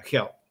like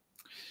help.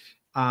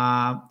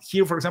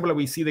 Here, for example,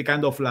 we see the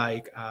kind of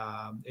like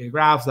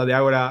graphs that the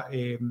Agora,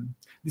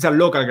 these are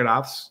local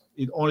graphs.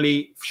 It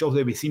only shows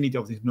the vicinity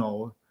of this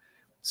node.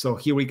 So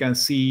here we can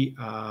see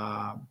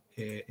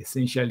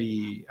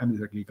essentially, I'm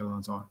just clicking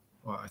on so on.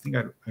 Well, I think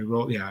I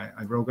wrote, yeah,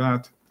 I wrote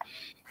that.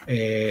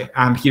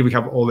 And here we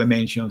have all the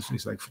mentions.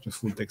 It's like just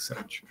full text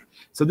search.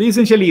 So this is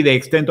essentially the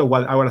extent of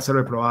what our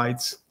server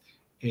provides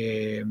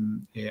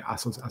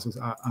as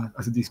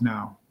it is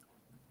now.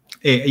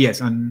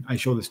 Yes, and I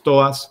show the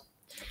STOAs.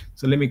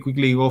 So let me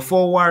quickly go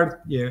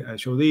forward. Yeah, I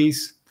show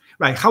this.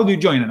 Right, how do you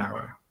join an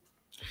Agora?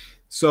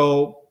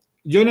 So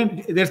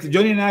there's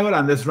joining an Agora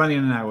and there's running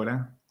an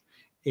Agora.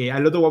 A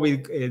lot of what we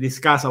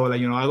discuss about,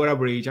 like, Agora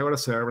Bridge, Agora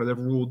Server, the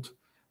root,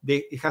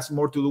 it has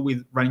more to do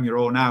with running your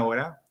own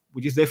Agora,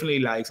 which is definitely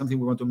like something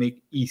we want to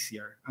make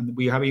easier. And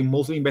we have been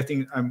mostly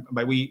investing,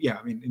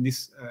 in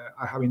this,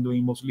 I have been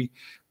doing mostly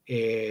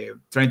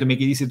trying to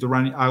make it easy to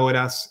run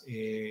Agoras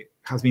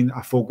has been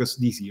a focus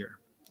this year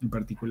in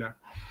particular.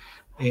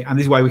 And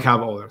this is why we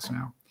have others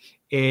now.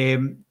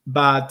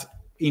 But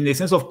in the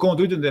sense of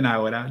contributing to an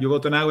Agora, you go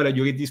to an Agora,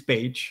 you get this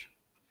page.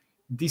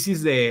 This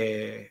is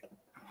the,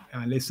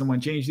 let someone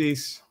change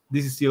this.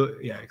 This is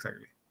still, yeah,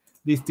 exactly.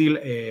 This still,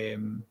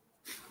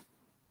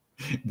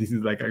 this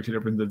is like actually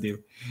representative.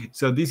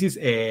 So this is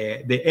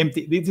the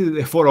empty, this is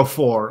the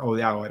 404 of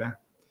the Agora,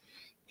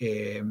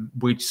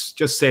 which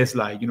just says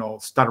like,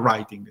 start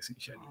writing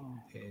essentially.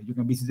 You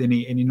can visit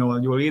any node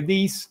and you will get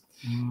this.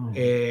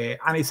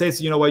 And it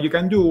says, what you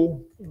can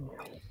do.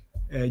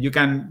 You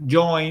can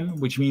join,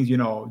 which means, you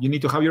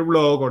need to have your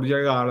blog or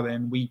your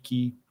garden,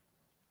 wiki.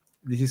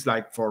 This is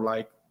like for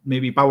like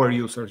maybe power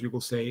users, you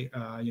could say,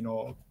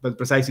 but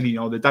precisely,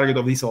 the target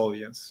of this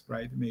audience,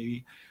 right?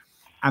 Maybe.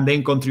 And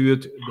then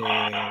contribute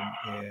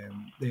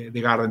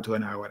the garden to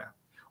an Agora.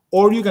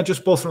 Or you can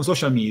just post from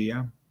social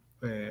media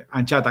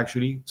and chat,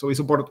 actually. So we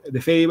support the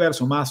Fediverse,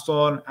 so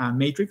Mastodon, and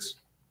Matrix.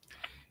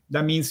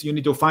 That means you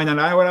need to find an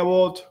Agora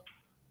bot,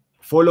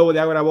 follow the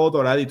Agora bot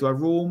or add it to a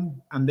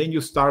room, and then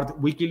you start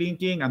wiki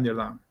linking, and you're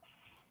done.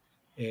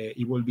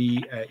 It will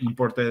be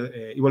imported,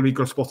 it will be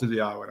cross-posted to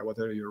the Agora,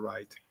 whatever you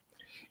write.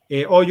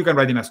 Or you can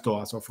write in a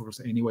STOA. So, of course,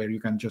 anywhere you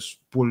can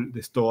just pull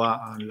the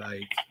STOA and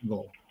like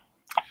go.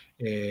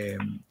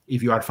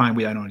 If you are fine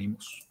with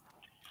Anonymous.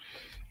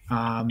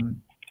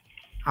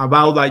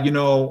 About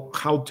that,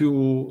 how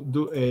to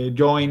do,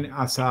 join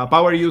as a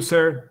power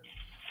user.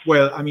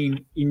 Well, I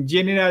mean, in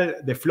general,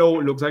 the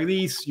flow looks like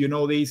this.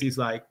 This is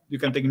like, you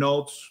can take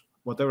notes,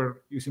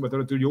 using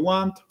whatever tool you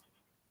want.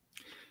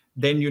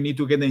 Then you need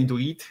to get them into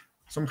it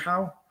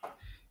somehow.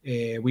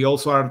 We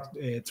also are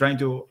trying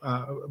to,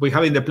 we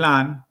have in the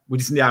plan,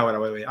 which is in the Agora,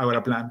 by the way,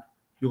 Agora plan.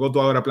 You go to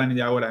Agora plan in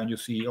the Agora and you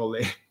see all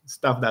the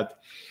stuff that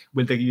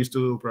will take years to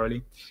do,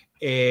 probably.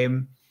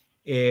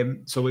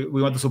 So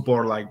we want to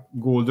support like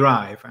Google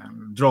Drive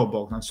and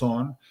Dropbox and so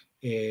on,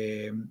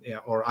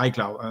 or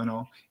iCloud, I don't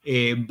know.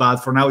 But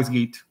for now, it's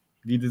Git.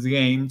 Git is the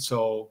game.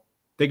 So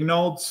take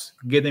notes,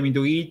 get them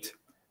into it,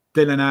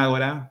 tell an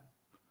Agora,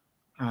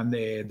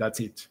 and that's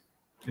it,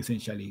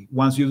 essentially.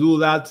 Once you do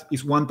that,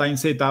 it's one-time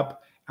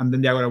setup, and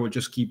then the Agora will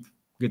just keep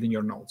getting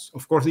your notes.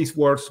 Of course, this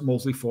works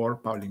mostly for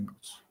public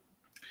notes.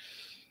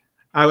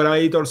 Agora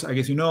editors, I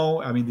guess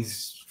I mean, this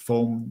is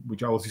Foam,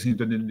 which I was using in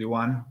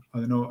 2021. I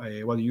don't know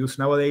what you use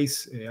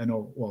nowadays. I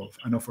know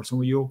for some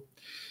of you,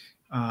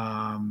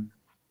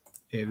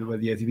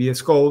 everybody has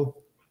VS Code.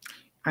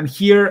 And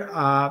here,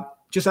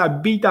 just a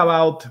bit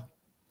about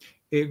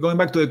going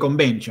back to the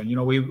convention.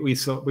 We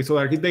saw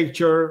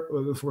architecture,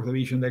 for the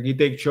vision, the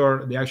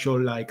architecture, the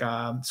actual like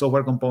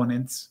software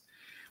components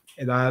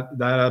that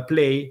are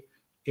play,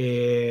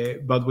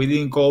 but we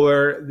didn't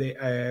cover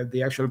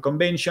the actual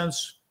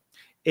conventions.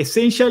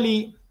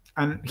 Essentially,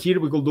 and here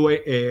we could do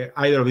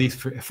either of these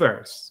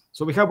first.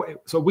 So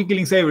wiki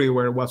links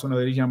everywhere was one of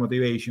the original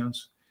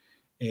motivations.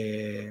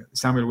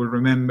 Samuel will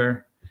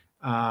remember.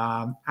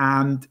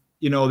 And,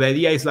 the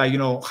idea is like,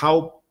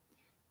 how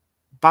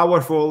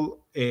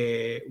powerful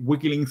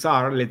wiki links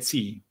are. Let's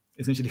see.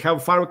 Essentially, how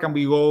far can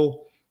we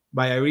go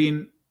by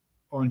agreeing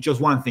on just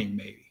one thing,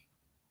 maybe?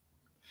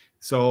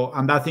 So,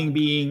 and that thing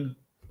being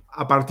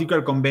a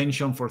particular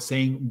convention for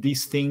saying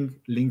this thing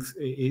links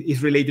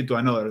is related to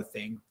another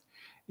thing.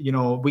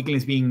 Wiki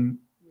links being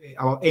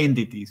about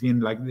entities, being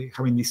like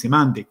having this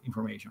semantic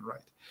information,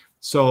 right?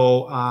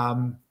 So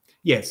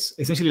yes,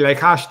 essentially like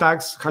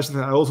hashtags. Hashtags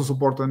are also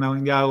supported now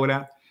in the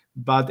Agora,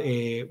 but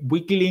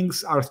wiki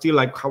links are still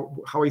like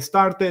how I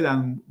started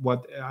and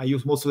what I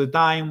use most of the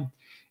time.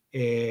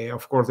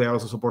 Of course, they are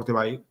also supported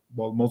by,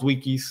 well, most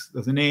wikis,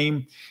 that's the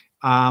name.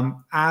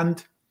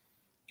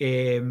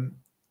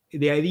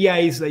 The idea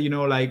is that,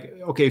 like,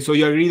 okay, so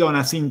you agreed on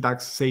a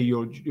syntax, say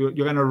you're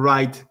going to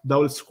write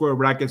double square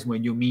brackets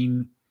when you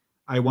mean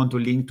I want to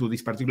link to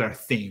this particular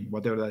thing,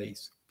 whatever that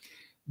is.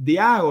 The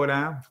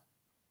Agora,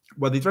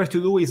 what it tries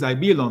to do is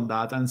build on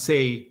that and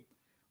say,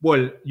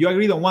 well, you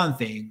agreed on one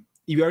thing.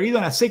 If you agreed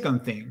on a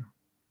second thing,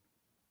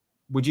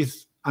 which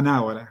is an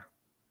Agora,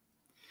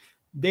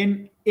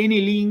 then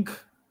any link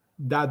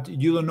that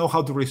you don't know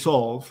how to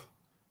resolve,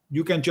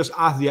 you can just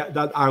ask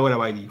that Agora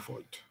by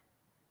default,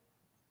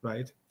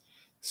 right?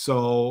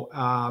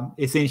 So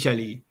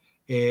essentially,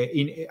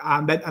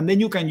 and then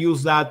you can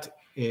use that,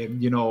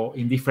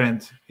 in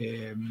different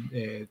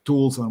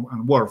tools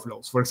and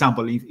workflows. For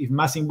example, if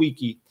Massive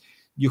Wiki,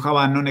 you have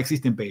a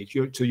non-existent page,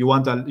 so you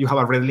have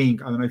a red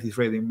link. I don't know if it's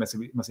red in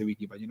Massive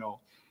Wiki, but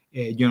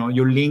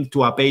you link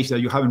to a page that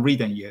you haven't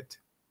written yet.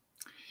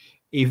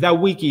 If that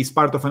wiki is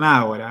part of an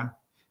Agora,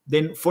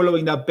 then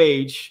following that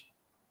page,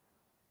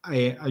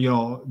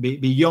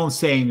 beyond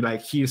saying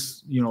like,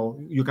 here's,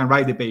 you can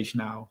write the page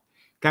now,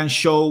 can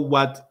show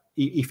what,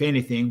 if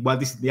anything,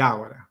 what is the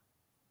Agora.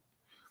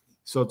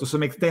 So to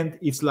some extent,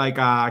 it's like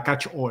a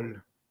catch-all,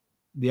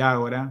 the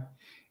Agora,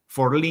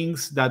 for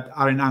links that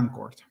aren't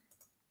anchored.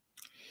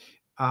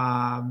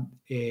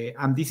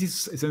 And this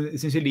is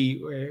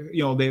essentially,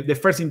 the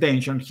first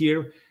intention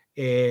here,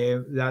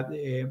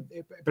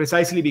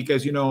 precisely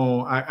because,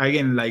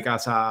 again, like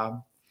as a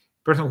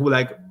person who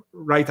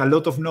write a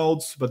lot of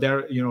notes, but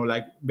they're,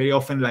 very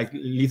often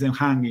leave them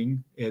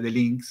hanging, the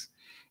links.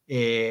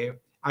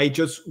 I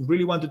just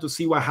really wanted to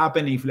see what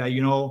happened if,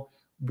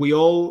 we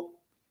all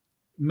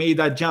made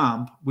that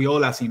jump. We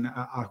all, as in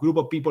a group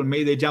of people,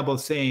 made the jump of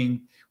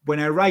saying,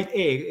 when I write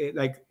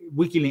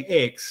Wikilink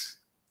X,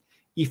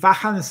 if I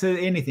hadn't said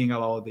anything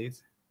about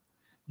it,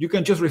 you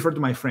can just refer to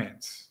my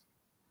friends.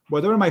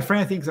 Whatever my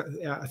friend think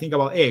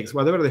about X,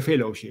 whatever the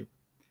fellowship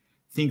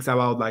thinks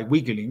about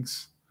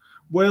Wikilinks,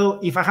 well,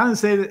 if I hadn't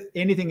said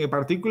anything in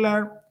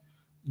particular,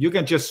 you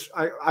can just,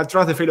 I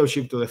trust the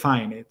fellowship to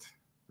define it,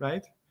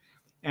 right?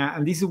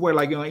 And this is where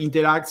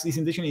this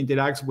intention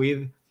interacts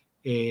with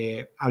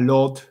a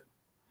lot.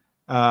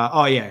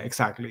 Oh yeah,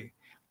 exactly.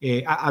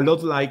 A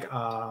lot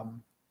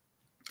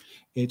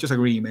just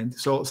agreement.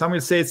 So Samuel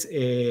says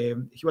he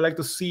would like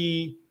to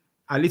see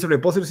a list of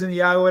repositories in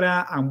the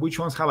Agora and which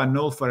ones have a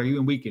node for a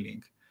given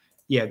Wikilink.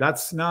 Yeah,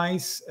 that's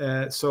nice.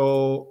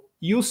 So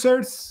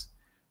users,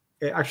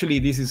 actually,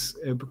 this is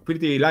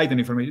pretty light on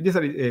information. These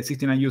are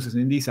 69 users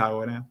in this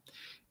Agora.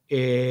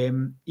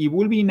 It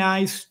would be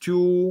nice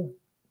to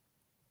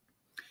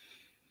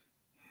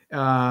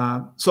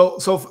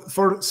so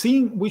for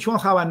seeing which one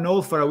have a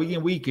node for a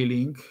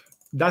Wikilink,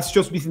 that's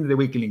just visiting the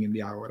Wikilink in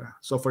the Agora.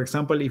 So for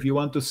example, if you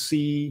want to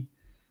see,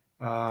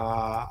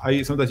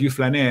 I sometimes use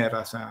Flaner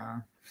as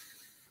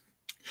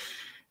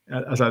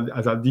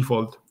a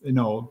default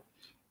node.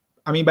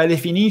 I mean, by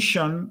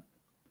definition,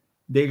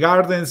 the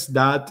gardens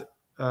that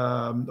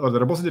or the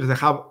repositories that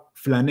have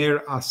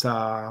Flaner as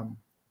a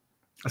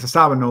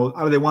subnode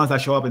are the ones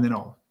that show up in the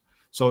node.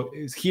 So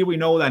here we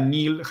know that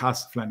Neil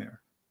has Flaner,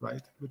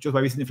 right? Just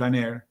by visiting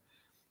Flaner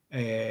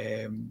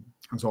and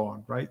so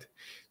on, right?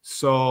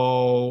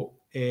 So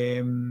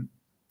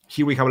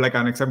here we have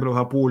an example of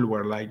a pool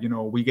where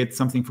we get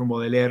something from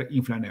Baudelaire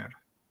in Flaner.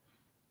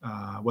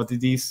 What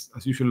it is,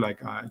 as usual,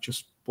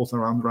 just post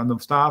around random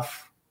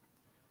stuff.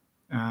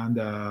 And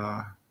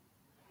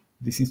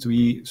this seems to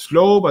be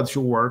slow, but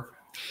should work.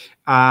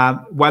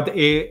 But what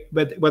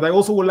I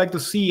also would like to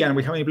see, and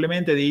we haven't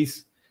implemented,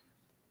 is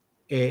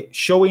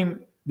showing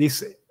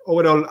this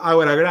overall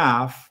Agora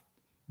graph,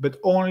 but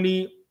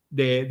only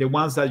the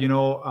ones that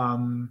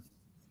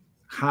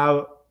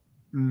have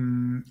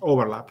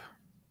overlap,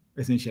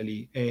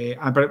 essentially,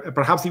 and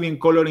perhaps even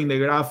coloring the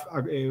graph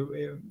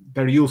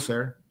per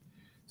user,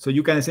 so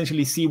you can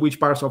essentially see which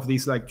parts of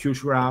this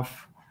huge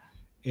graph.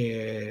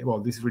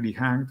 Well, this is really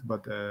hanged,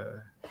 but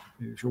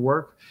it should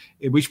work.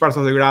 Which parts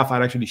of the graph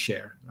are actually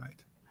shared,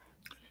 right?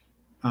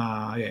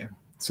 Yeah.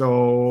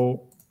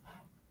 So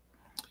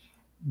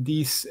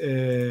this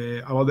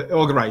about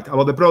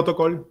the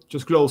protocol.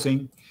 Just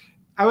closing.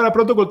 Agora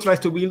protocol tries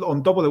to build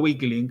on top of the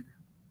Wikilink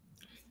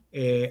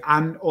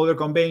and other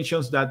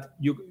conventions that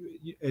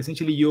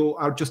you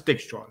are just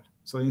textual.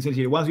 So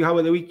essentially, once you have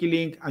the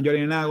Wikilink and you're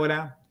in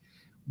Agora,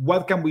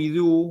 what can we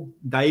do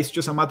that is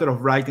just a matter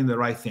of writing the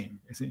right thing,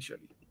 essentially?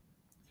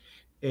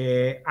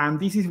 And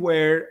this is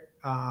where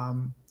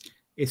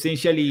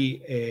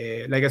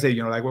essentially, like I said,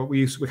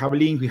 we have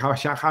links, we have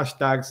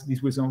hashtags,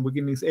 this with some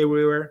Wikilinks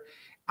everywhere.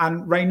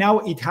 And right now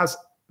it has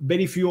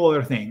very few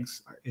other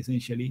things,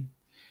 essentially.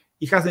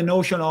 It has the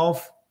notion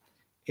of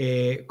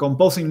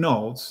composing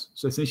nodes.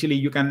 So essentially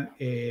you can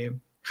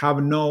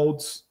have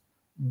nodes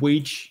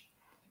which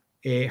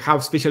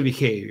have special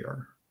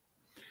behavior.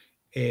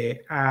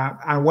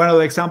 And one of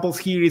the examples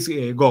here is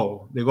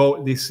Go. Go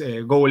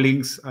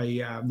links,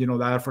 that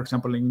are, for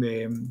example, in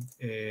the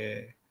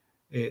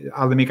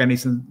all the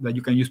mechanisms that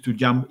you can use to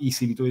jump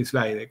easily to the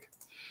slide deck.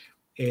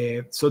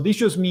 So this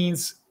just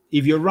means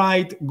if you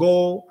write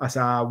Go as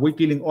a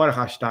weekly link or a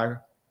hashtag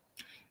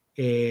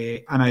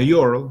and a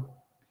URL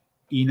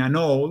in a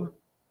node,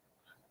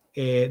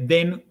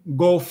 then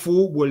Go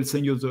foo will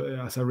send you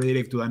as a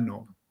redirect to that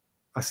node.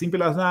 As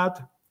simple as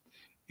that.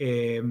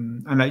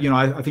 And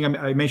I think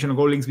I mentioned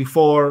Go links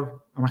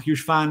before. I'm a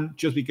huge fan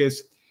just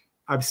because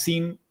I've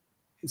seen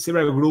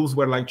several groups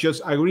where like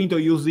just agreeing to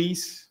use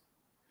this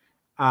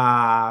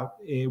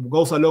it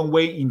goes a long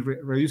way in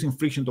reducing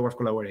friction towards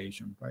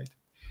collaboration, right?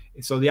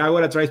 So the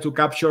Agora tries to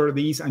capture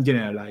this and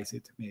generalize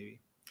it, maybe.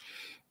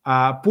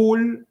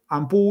 Pull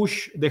and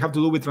push, they have to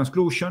do with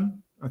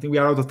transclusion. I think we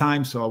are out of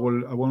time, so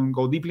I won't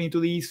go deeply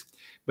into this.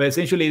 But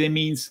essentially, that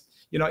means,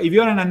 if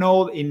you're in a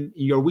node in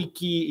your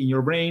wiki, in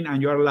your brain,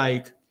 and you're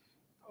like,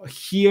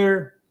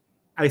 here,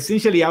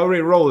 essentially, I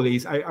already wrote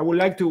this. I would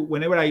like to,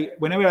 whenever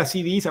I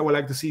see this, I would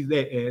like to see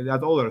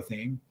that other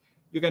thing.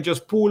 You can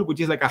just pull, which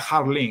is like a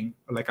hard link,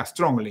 or like a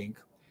strong link,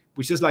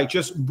 which is like,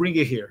 just bring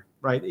it here,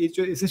 right? It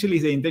essentially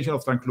is the intention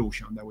of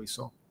transclusion that we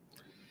saw.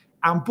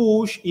 And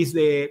push is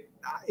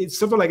it's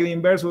sort of like the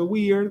inverse of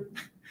weird,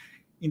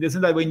 in the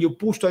sense that when you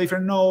push to a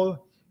different node,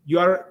 you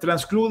are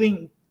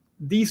transcluding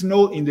this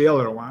node in the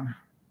other one.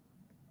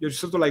 You're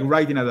sort of like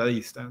writing at a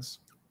distance.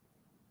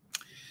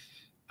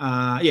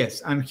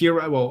 Yes, and here,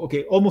 well,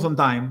 okay, almost on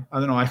time. I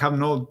don't know, I have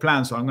no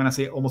plan, so I'm going to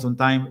say almost on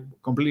time,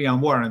 completely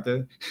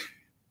unwarranted.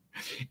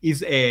 Is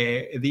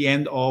the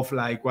end of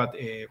like what,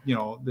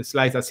 the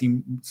slides that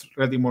seem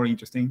really more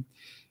interesting.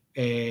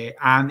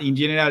 And in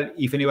general,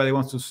 if anybody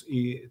wants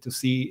to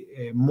see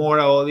more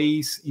about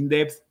this in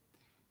depth,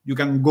 you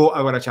can go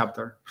Agora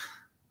chapter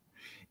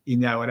in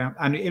the Agora.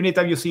 And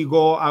anytime you see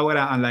Go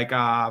Agora and like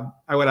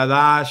Agora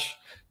dash,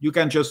 you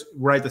can just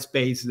write a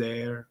space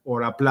there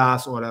or a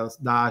plus or a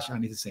dash,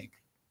 and it's the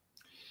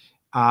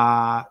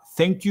same.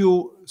 Thank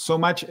you so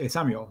much,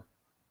 Samuel,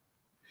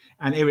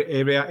 and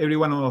every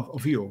one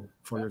of you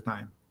for your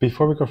time.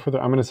 Before we go further,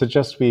 I'm going to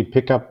suggest we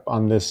pick up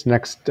on this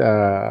next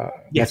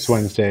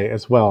Wednesday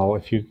as well,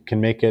 if you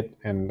can make it,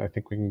 and I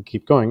think we can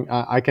keep going.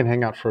 I can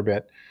hang out for a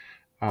bit.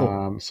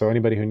 Cool. So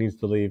anybody who needs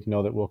to leave,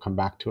 know that we'll come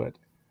back to it.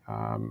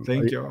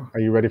 Thank you. Are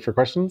you ready for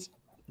questions?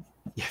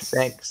 Yes.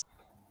 Thanks.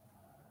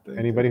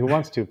 Anybody who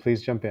wants to,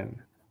 please jump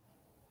in.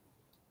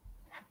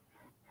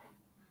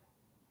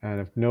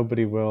 And if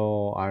nobody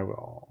will, I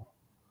will.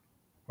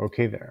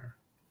 Okay there.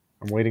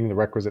 I'm waiting the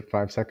requisite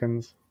 5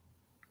 seconds.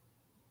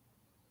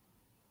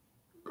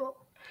 Go.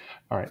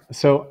 All right.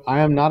 So I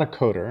am not a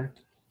coder,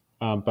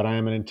 but I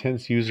am an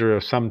intense user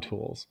of some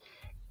tools.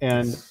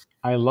 And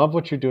I love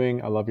what you're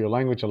doing. I love your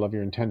language. I love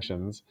your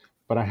intentions.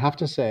 But I have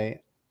to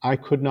say, I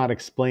could not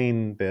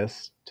explain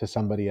this to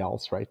somebody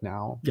else right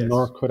now,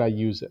 nor could I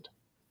use it.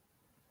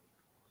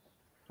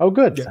 Oh,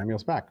 good. Yeah.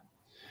 Samuel's back.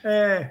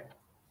 Yes.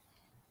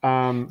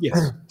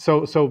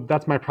 So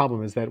that's my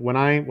problem, is that when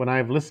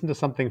I've listened to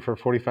something for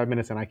 45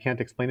 minutes and I can't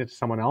explain it to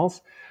someone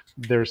else,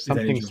 there's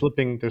something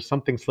slipping. There's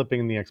something slipping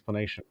in the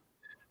explanation.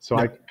 So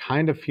I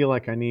kind of feel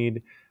like I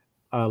need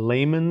a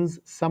layman's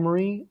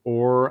summary,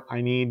 or I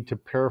need to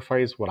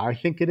paraphrase what I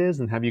think it is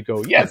and have you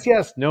go, yes,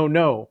 yes, no,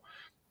 no,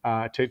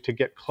 to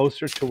get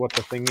closer to what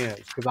the thing is.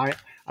 Because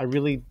I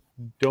really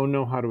don't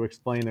know how to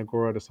explain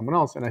Agora to someone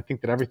else. And I think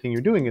that everything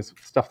you're doing is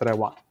stuff that I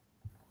want.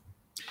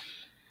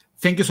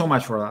 Thank you so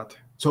much for that.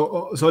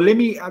 So let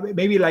me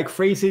maybe like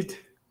phrase it,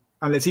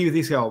 and let's see if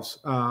this helps.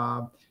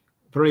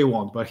 Probably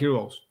won't, but here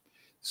goes.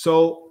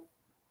 So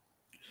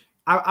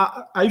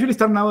I usually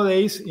start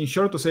nowadays, in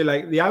short, to say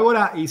like the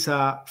Agora is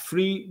a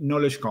free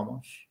knowledge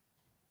commons,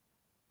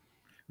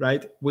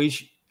 right?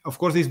 Which of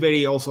course is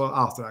very also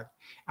abstract.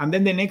 And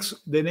then the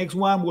next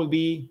one will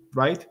be,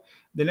 right?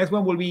 The next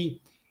one will be,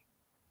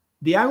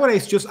 the Agora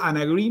is just an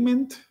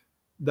agreement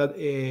that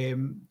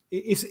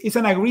it's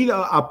an agreed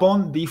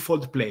upon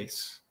default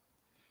place.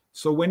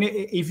 So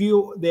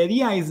the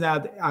idea is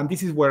that, and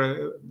this is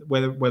where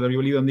whether you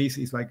believe on this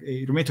is like,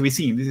 it remains to be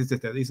seen. This is the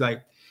step. It's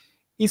like,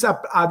 it's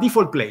a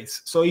default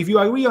place. So if you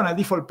agree on a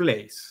default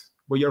place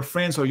with your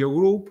friends or your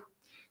group,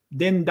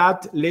 then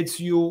that lets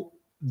you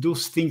do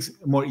things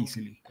more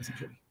easily,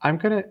 essentially.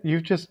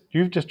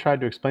 You've just tried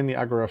to explain the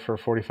Agora for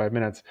 45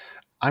 minutes.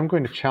 I'm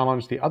going to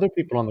challenge the other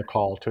people on the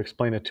call to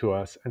explain it to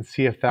us and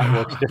see if that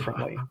works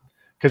differently.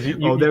 Because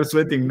they're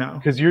sweating now.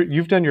 Because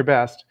you've done your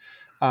best,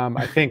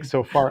 I think,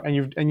 so far, and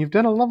you've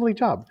done a lovely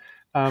job.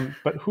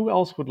 But who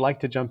else would like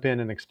to jump in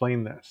and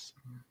explain this?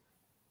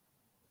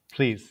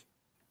 Please.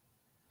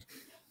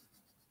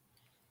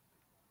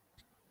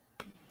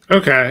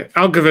 Okay,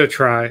 I'll give it a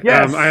try.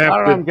 Yes, I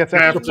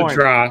have to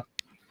drop.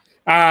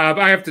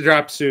 I have to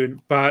drop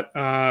soon, but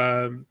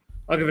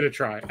I'll give it a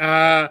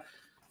try.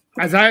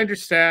 As I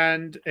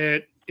understand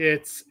it,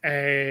 it's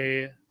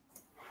a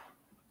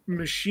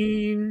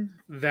machine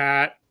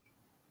that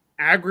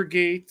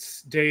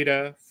aggregates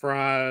data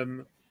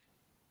from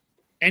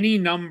any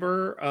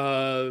number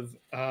of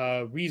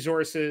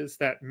resources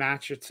that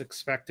match its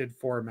expected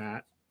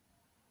format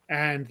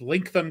and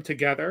link them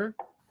together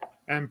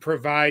and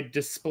provide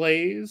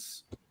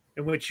displays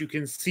in which you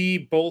can see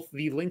both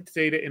the linked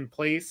data in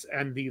place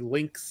and the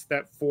links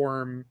that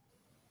form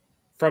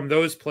from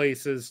those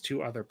places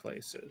to other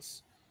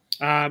places.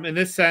 In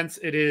this sense,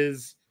 it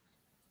is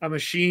a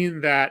machine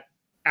that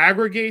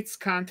aggregates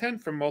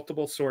content from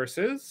multiple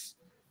sources,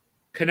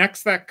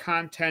 connects that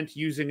content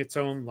using its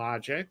own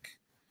logic,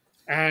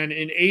 and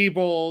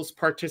enables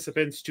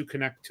participants to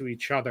connect to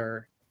each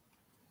other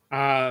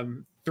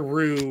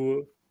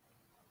through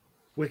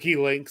wiki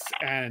links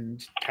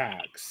and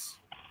tags.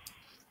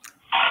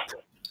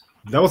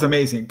 That was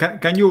amazing.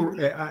 Can you?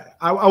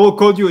 I will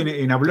code you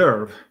in a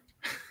blurb.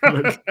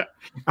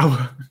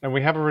 And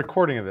we have a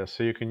recording of this,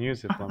 so you can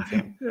use it.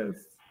 Yes.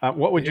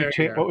 What would you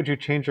change? What would you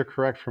change or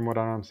correct from what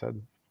Aram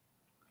said?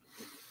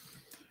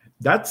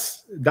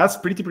 That's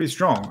pretty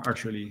strong,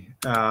 actually.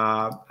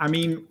 I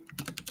mean,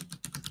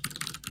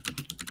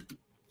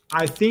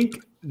 I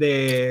think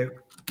that's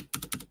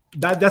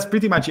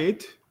pretty much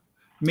it.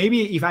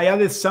 Maybe if I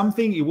added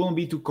something, it won't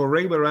be to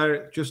correct, but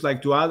rather just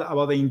like to add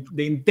about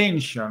the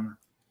intention.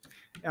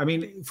 I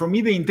mean, for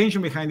me, the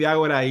intention behind the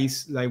Agora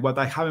is like what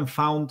I haven't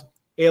found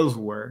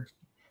elsewhere.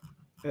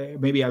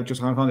 Maybe I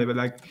just haven't found it, but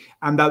like,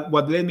 and that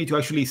what led me to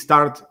actually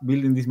start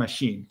building this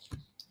machine,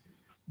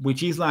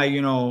 which is like,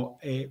 you know,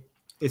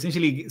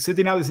 essentially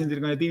setting out this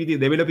interconnectivity,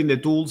 developing the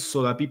tools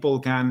so that people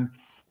can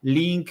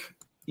link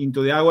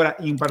into the Agora,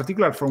 in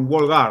particular from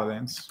walled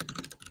gardens,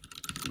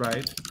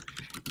 right?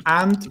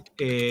 And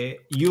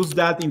use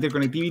that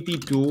interconnectivity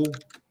to,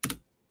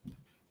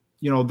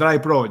 you know,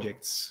 drive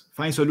projects,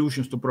 find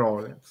solutions to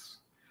problems,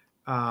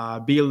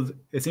 build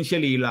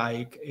essentially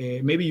like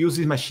maybe use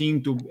this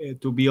machine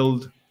to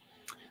build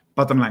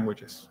pattern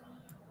languages.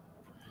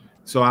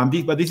 So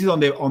but this is on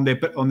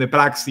the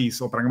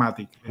praxis or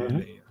pragmatic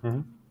layer.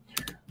 Mm-hmm.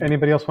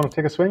 Anybody else want to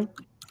take a swing?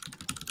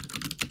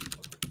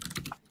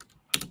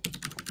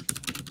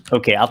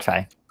 Okay, I'll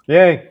try.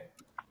 Yay.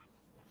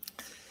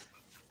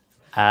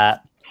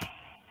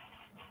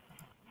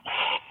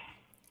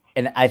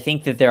 And I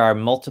think that there are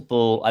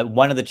multiple,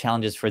 one of the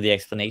challenges for the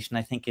explanation,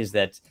 I think, is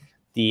that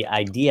the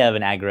idea of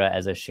an Agora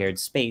as a shared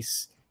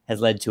space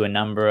has led to a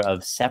number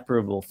of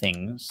separable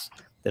things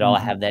that all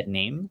have that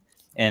name.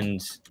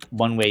 And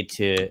one way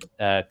to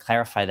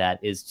clarify that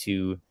is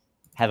to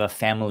have a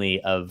family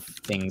of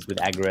things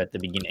with Agora at the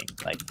beginning,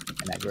 like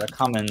an Agora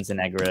Commons, an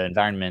Agora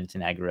Environment,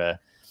 an Agora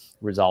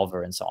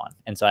Resolver, and so on.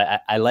 And so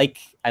I like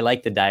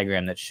the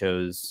diagram that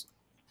shows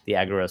the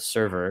Agora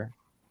server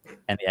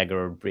and the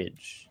Agora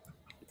bridge.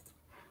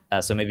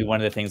 So maybe one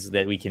of the things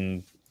that we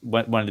can,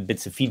 one of the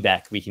bits of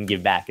feedback we can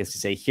give back is to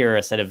say, here are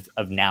a set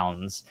of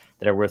nouns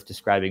that are worth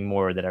describing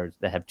more that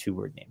have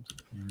 2-word names.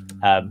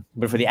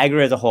 But for the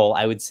Agora as a whole,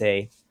 I would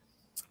say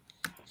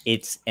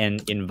it's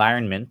an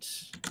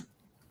environment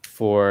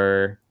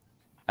for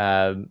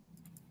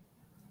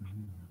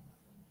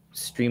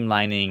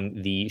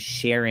streamlining the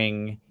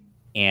sharing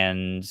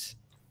and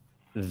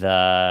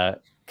the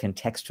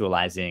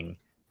contextualizing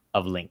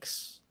of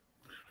links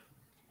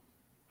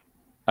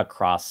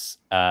across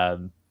a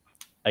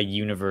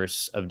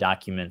universe of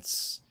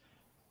documents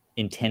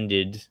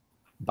intended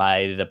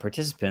by the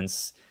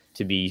participants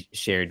to be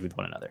shared with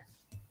one another.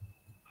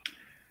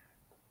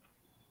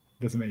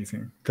 That's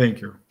amazing.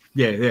 Thank you.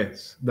 Yeah,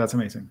 yes, that's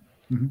amazing.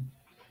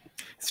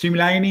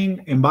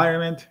 Streamlining,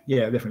 environment,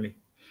 yeah, definitely.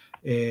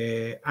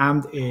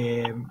 And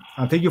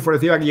thank you for the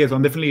feedback. Yes,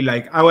 on definitely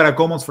like Agora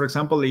Commons, for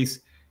example,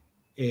 is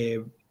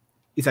a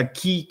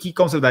key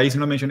concept that is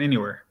not mentioned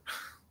anywhere.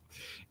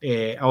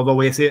 Although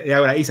we say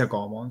Agora is a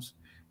commons,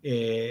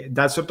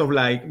 that sort of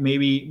like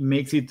maybe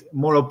makes it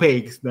more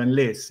opaque than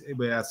less.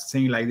 Whereas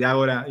saying like the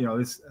Agora, you know,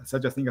 there's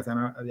such a thing as the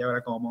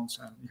Agora Commons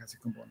and it has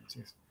its components.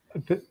 Yes.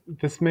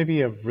 This may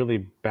be a really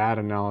bad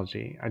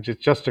analogy. It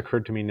just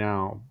occurred to me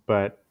now,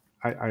 but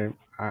I'm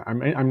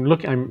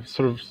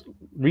sort of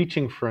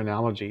reaching for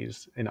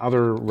analogies in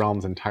other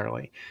realms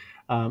entirely.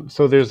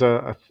 So there's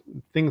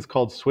things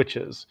called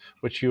switches,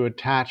 which you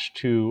attach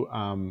to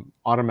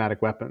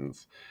automatic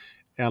weapons.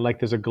 Like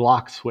there's a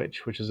Glock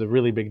switch, which is a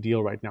really big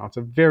deal right now. It's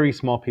a very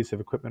small piece of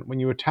equipment.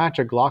 When you attach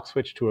a Glock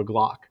switch to a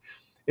Glock,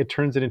 it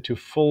turns it into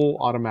full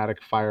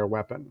automatic fire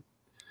weapon.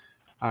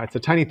 It's a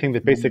tiny thing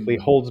that basically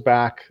holds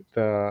back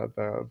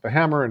the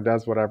hammer and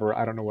does whatever.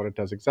 I don't know what it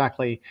does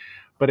exactly,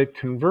 but it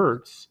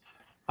converts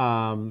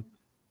a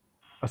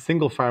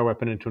single fire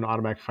weapon into an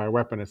automatic fire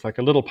weapon. It's like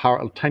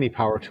a tiny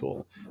power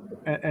tool.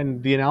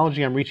 And the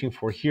analogy I'm reaching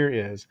for here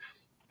is,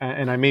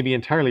 and I may be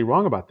entirely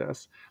wrong about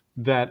this,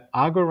 that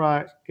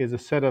Agora is a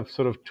set of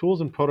sort of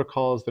tools and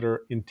protocols that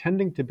are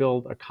intending to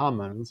build a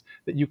commons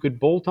that you could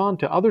bolt on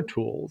to other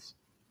tools,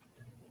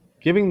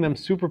 giving them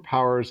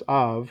superpowers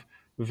of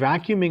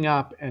vacuuming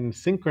up and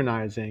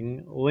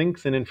synchronizing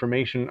links and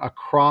information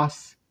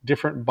across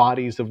different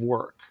bodies of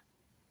work.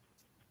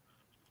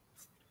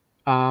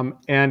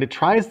 And it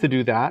tries to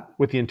do that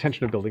with the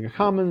intention of building a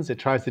commons. It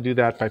tries to do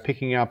that by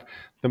picking up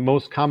the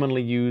most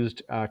commonly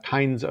used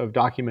kinds of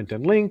document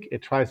and link.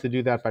 It tries to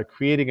do that by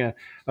creating a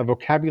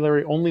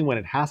vocabulary only when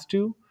it has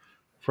to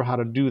for how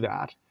to do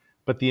that.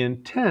 But the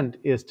intent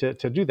is to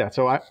do that.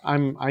 So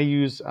I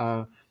use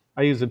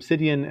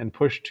Obsidian and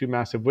push to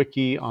Massive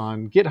Wiki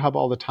on GitHub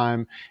all the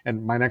time.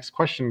 And my next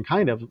question,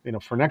 kind of,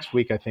 for next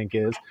week, I think,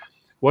 is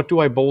what do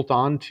I bolt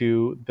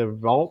onto the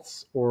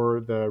vaults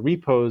or the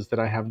repos that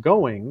I have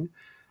going?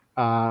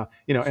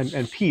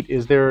 And Pete,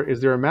 is there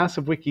a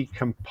massive wiki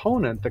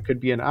component that could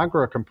be an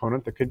Agora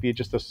component that could be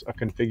just a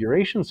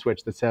configuration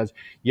switch that says,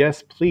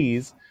 yes,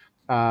 please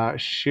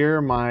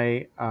share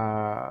my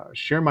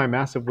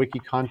massive wiki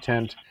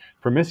content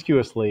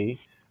promiscuously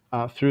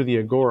through the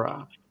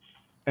Agora?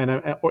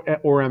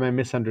 Or am I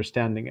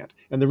misunderstanding it?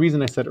 And the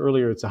reason I said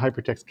earlier it's a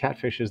hypertext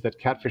catfish is that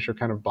catfish are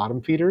kind of bottom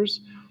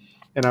feeders.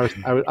 And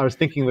I was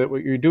thinking that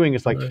what you're doing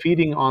is like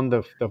feeding on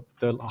the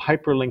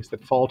hyperlinks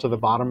that fall to the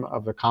bottom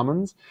of the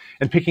commons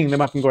and picking them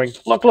up and going,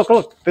 look,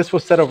 this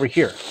was said over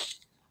here.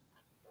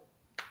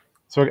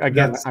 So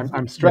again,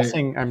 I'm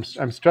stressing and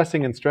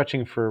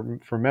stretching for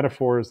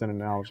metaphors and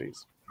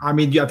analogies. I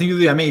mean, I think you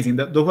did amazing.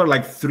 Those were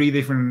like 3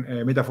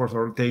 different metaphors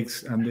or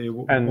takes, and they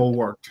all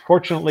worked.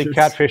 Fortunately,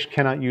 catfish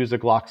cannot use a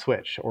Glock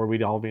switch, or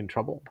we'd all be in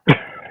trouble.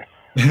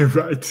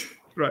 Right.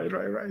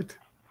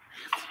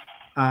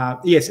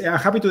 Yes,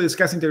 happy to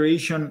discuss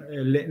integration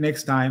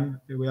next time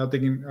without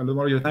taking a little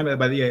more of your time.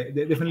 But yeah,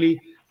 definitely,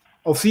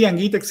 Ocean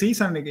Git exists,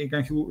 and it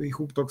can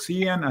hook to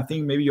Ocean. I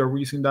think maybe you're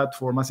using that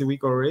for massive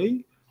wiki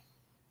array,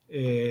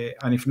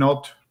 and if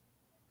not,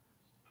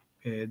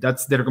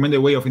 that's the recommended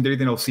way of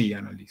integrating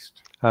Ocean at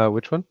least.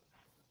 Which one?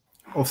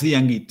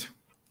 Obsidian Git.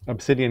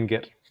 Obsidian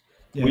Git.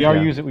 Yeah. We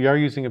are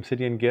using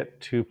Obsidian Git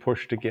to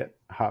push to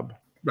GitHub.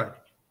 Right.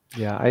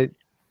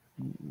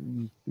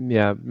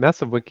 Yeah,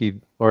 massive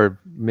wiki, or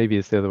maybe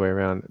it's the other way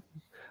around.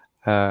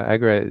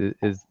 Agora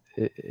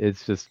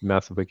it's just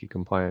massive wiki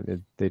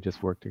compliant. They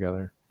just work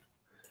together.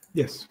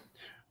 Yes.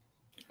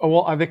 Oh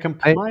well, are they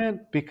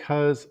compliant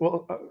because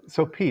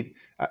so Pete,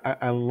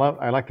 I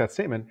like that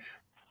statement.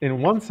 In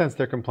one sense,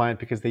 they're compliant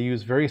because they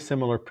use very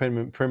similar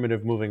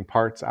primitive moving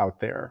parts out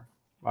there,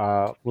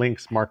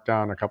 links,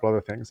 markdown, a couple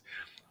other things.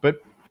 But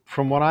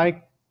from what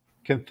I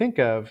can think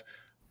of,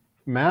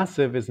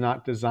 Massive is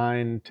not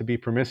designed to be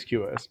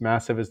promiscuous.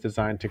 Massive is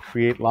designed to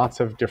create lots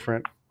of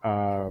different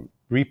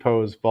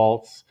repos,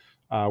 vaults,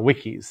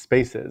 wikis,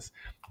 spaces.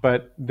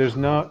 But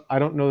I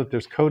don't know that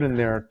there's code in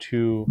there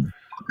to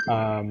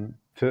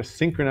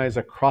synchronize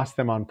across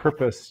them on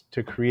purpose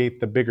to create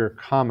the bigger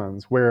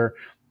commons, where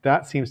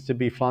that seems to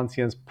be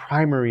Flancian's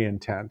primary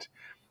intent,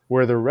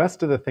 where the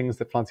rest of the things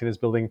that Flancian is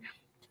building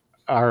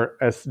are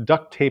as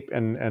duct tape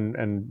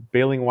and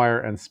baling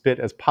wire and spit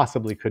as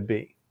possibly could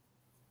be.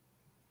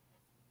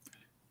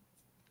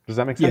 Does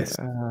that make sense?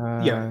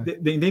 Yes. Yeah,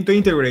 the intent to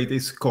integrate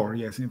is core,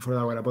 yes, for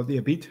that one. About the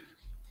Pete?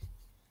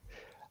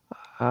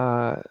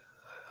 I'm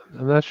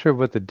not sure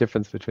what the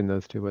difference between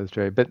those two was,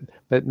 Dre, but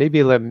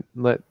maybe I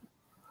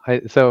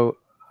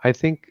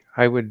think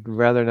I would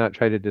rather not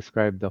try to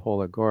describe the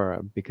whole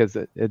Agora, because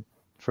I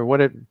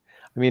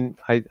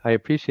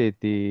appreciate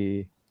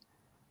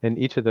and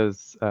each of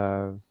those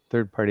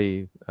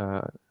third-party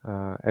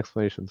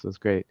explanations was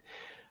great.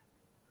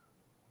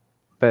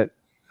 But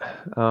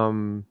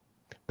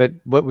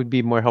what would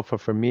be more helpful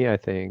for me, I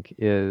think,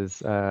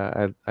 is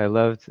I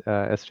loved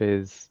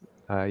SJ's.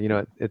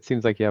 It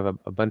seems like you have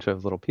a bunch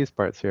of little piece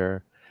parts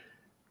here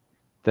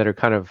that are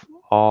kind of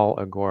all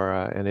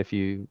Agora, and if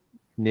you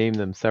name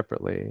them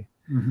separately.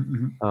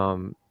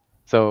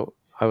 So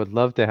I would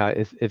love to have,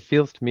 it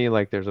feels to me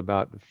like there's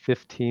about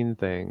 15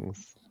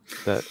 things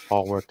that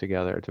all work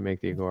together to make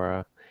the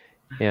Agora.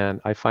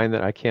 And I find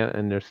that I can't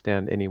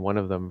understand any one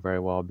of them very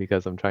well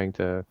because I'm trying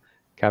to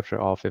capture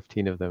all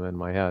 15 of them in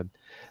my head.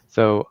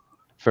 So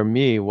for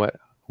me, what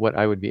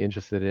I would be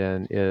interested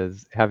in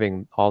is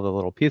having all the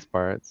little piece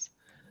parts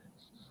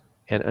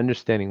and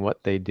understanding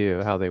what they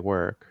do, how they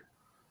work,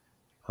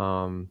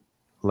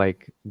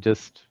 like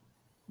just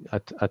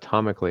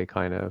atomically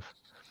kind of.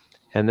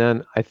 And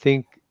then I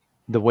think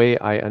the way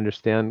I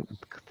understand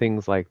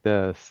things like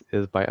this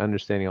is by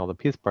understanding all the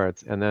piece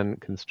parts and then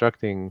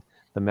constructing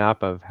the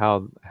map of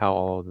how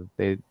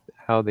they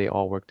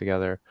all work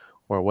together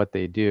or what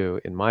they do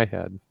in my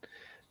head.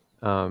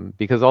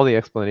 Because all the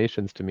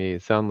explanations to me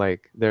sound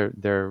like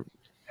they're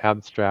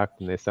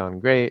abstract and they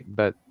sound great,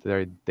 but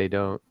they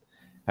don't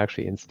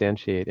actually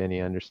instantiate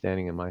any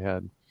understanding in my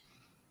head.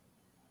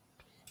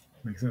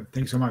 Makes sense.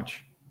 Thanks so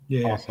much.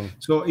 Yeah. Awesome.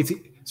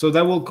 So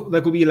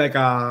that could be like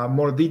a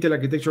more detailed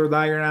architecture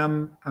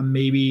diagram and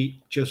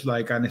maybe just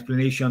like an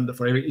explanation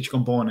for each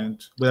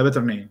component with a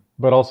better name.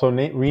 But also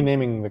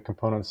renaming the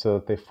components so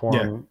that they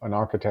form an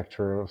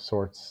architecture of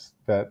sorts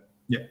that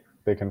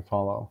they can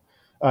follow.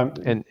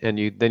 And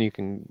you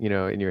can,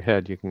 in your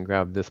head, you can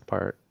grab this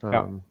part,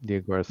 the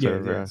Agora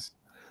server.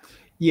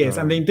 Yes,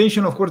 and the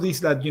intention, of course,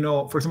 is that,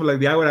 for example, like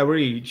the Agora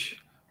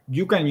bridge,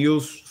 you can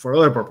use for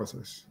other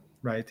purposes,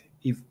 right?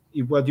 If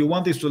what you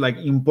want is to like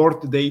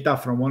import data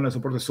from one of the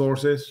supported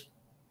sources,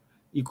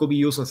 it could be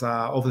used as an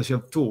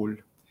off-the-shelf tool,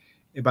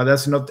 but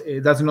that's not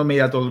made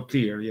at all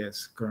clear.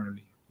 Yes,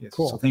 currently. Yes.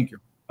 Cool. So thank you.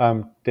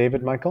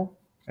 David, Michael,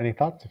 any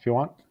thoughts if you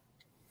want?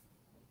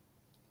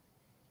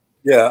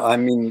 Yeah, I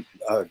mean,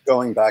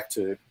 going back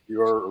to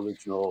your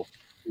original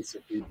piece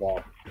of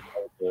feedback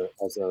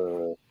as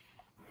a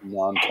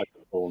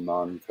non-technical,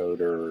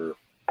 non-coder,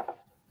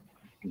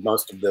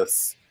 most of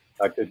this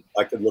I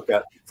could look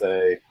at and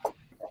say,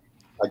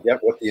 I get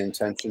what the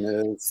intention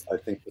is. I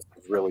think this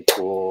is really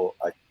cool.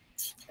 I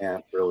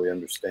can't really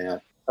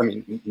understand. I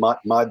mean,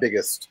 my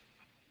biggest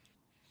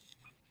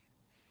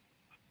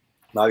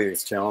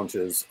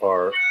challenges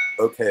are,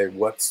 okay,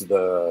 what's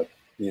the,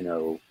 you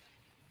know,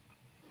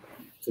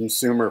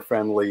 consumer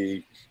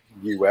friendly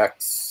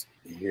UX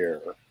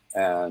here,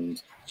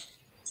 and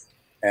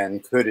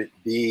could it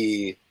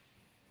be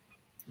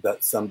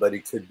that somebody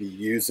could be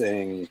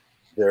using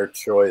their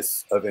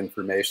choice of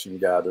information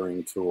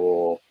gathering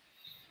tool,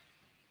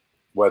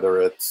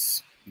 whether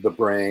it's the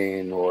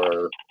brain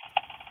or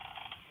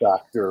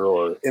Factor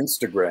or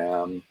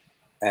Instagram,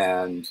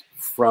 and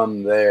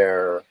from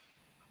there,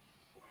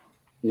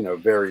 you know,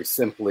 very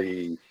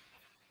simply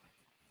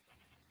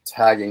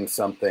tagging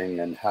something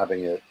and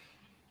having it,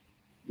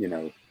 you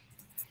know,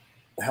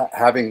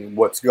 having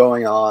what's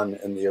going on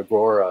in the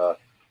Agora,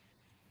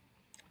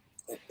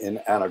 in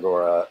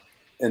Agora,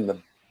 in the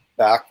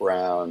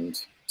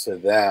background to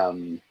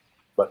them,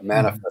 but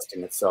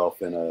manifesting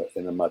itself in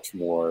a much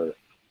more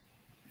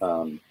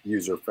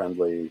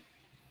user-friendly,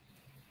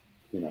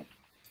 you know,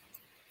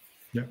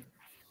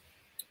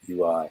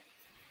 UI.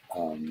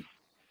 And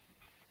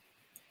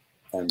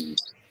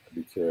I'd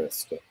be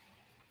curious to.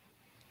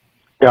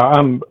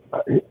 Yeah,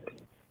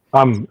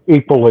 I'm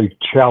equally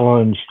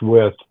challenged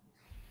with,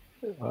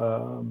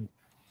 for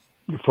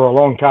a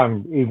long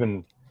time,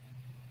 even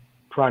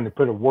trying to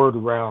put a word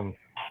around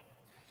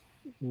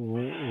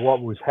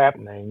what was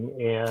happening,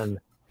 and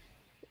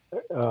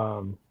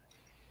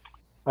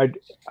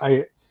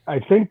I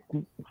think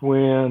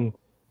when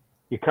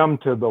you come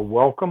to the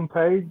welcome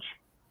page,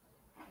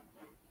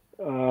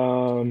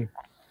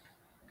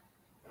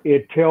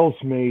 it tells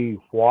me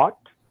what,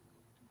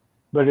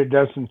 but it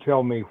doesn't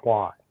tell me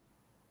why.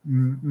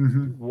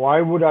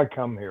 Why would I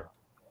come here?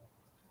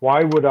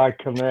 Why would I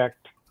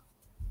connect?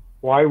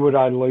 Why would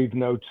I leave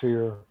notes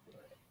here?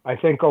 I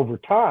think over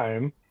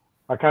time,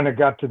 I kind of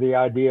got to the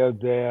idea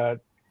that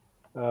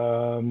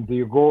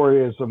the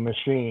Agora is a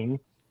machine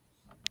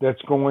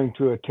that's going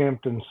to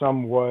attempt in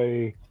some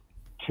way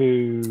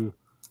to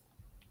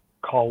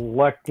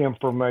collect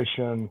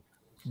information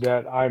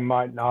that I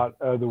might not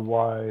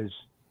otherwise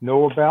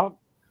know about.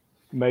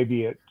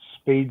 Maybe it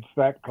speeds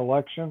that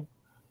collection.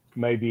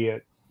 Maybe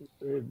it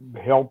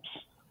helps,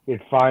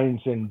 it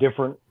finds in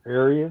different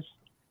areas.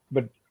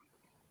 But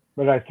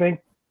I think,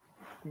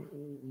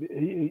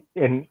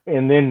 and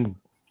then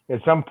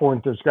at some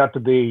point there's got to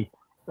be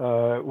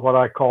what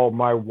I call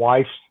my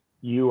wife's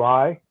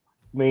UI,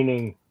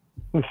 meaning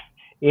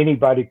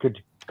anybody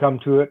could come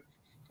to it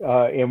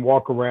and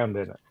walk around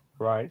in it,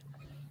 right?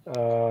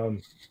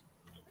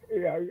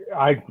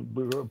 I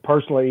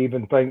personally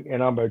even think,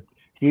 and I'm a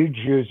huge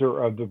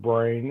user of the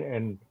brain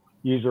and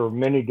user of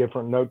many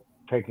different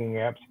note-taking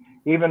apps,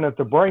 even at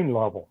the brain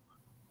level.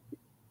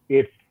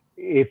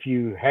 If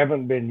you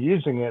haven't been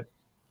using it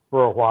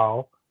for a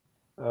while,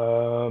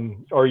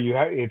 or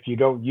if you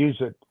don't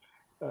use it,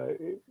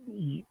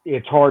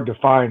 it's hard to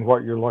find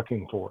what you're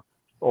looking for,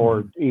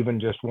 or even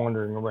just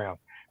wandering around.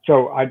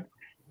 So I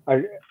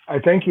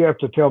think you have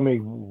to tell me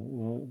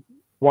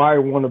why I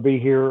want to be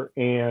here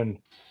and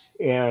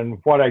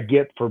what I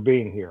get for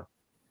being here.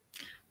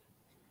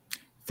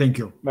 Thank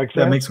you.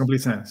 That makes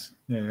complete sense.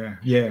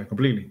 Yeah,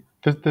 completely.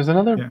 There's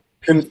another.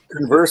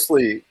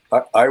 Conversely,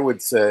 I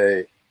would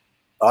say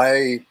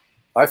I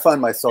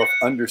find myself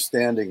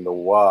understanding the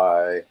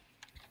why,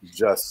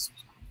 just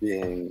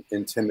being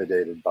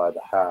intimidated by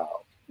the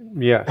how.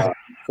 Yeah.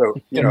 So,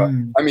 you know,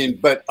 I mean,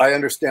 but I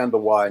understand the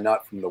why,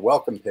 not from the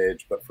welcome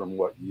page, but from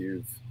what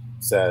you've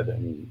said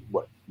and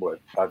what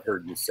I've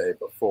heard you say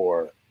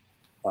before.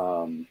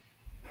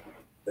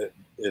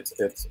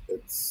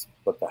 It's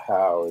but the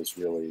how is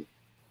really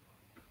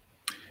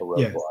a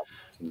roadblock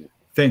to me.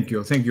 Thank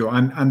you.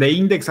 And the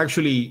index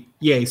actually,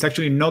 it's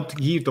actually not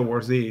geared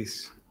towards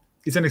this.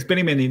 It's an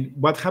experiment in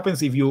what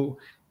happens if you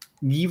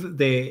give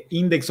the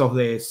index of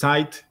the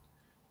site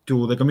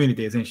to the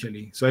community,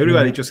 essentially. So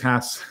everybody just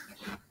has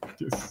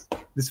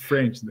this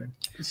French then.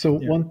 So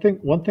one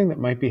thing that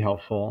might be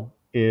helpful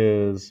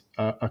is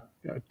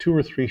 2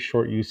 or 3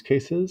 short use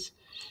cases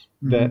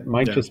that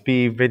might just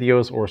be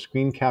videos or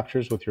screen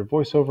captures with your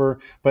voiceover.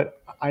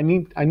 But I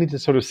need to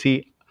sort of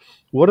see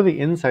what are the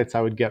insights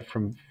I would get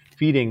from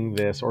feeding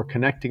this or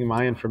connecting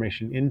my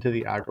information into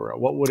the Agora.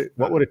 What would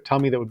it tell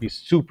me that would be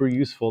super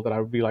useful, that I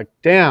would be like,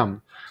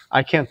 damn,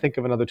 I can't think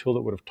of another tool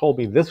that would have told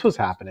me this was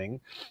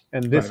happening,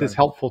 and this is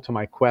helpful to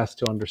my quest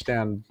to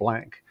understand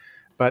blank.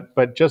 But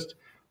just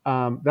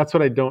that's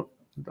what I'm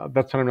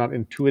not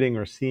intuiting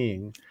or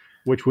seeing,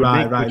 which would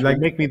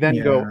make me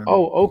then go,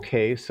 oh,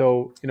 okay,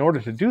 so in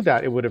order to do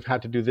that, it would have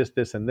had to do this,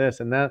 this, and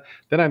this, and that.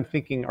 Then I'm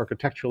thinking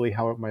architecturally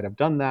how it might have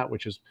done that,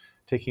 which is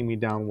taking me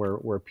down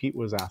where Pete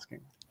was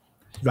asking.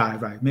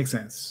 Right, makes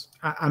sense.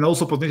 And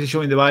also potentially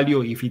showing the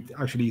value if it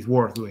actually is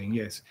worth doing.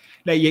 Yes,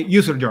 like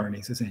user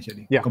journeys,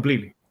 essentially.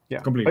 Completely.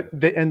 But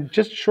and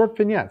just short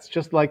vignettes,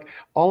 just like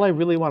all I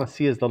really want to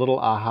see is the little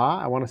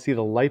aha. I want to see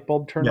the light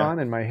bulb turn on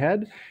in my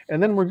head,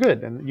 and then we're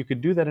good. And you could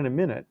do that in a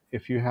minute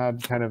if you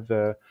had kind of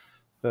the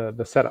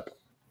the setup.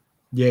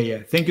 Yeah.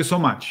 Thank you so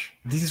much.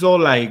 This is all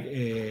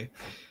like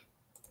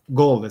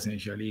gold,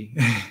 essentially.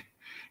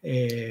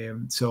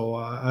 So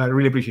I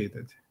really appreciate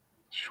it.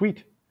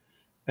 Sweet.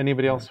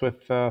 Anybody else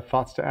with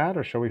thoughts to add,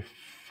 or shall we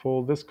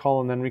fold this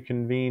call and then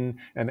reconvene?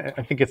 And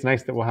I think it's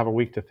nice that we'll have a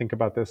week to think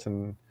about this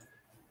and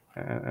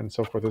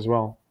so forth as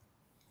well.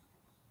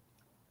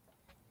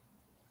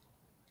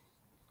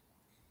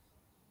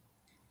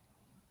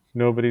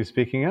 Nobody's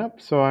speaking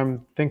up, so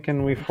I'm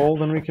thinking we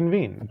fold and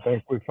reconvene. I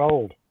think we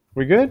fold.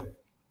 We good?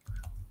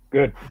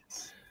 Good.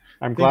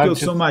 I'm glad. Thank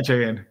you so much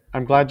again.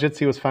 I'm glad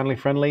Jitsi was finally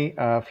friendly.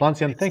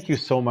 Flancian, thank you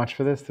so much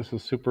for this. This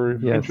was super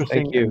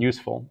interesting and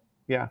useful.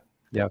 Yeah.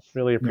 Yes.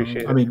 Really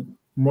appreciate it. I mean,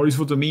 more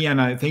useful to me,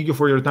 and I thank you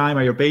for your time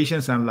and your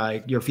patience, and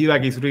like your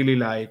feedback is really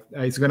like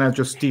it's gonna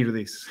just steer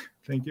this.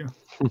 Thank you.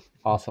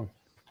 Awesome.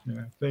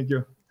 Yeah. Thank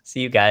you.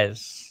 See you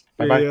guys.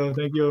 Bye-bye.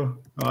 Thank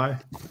you. Bye.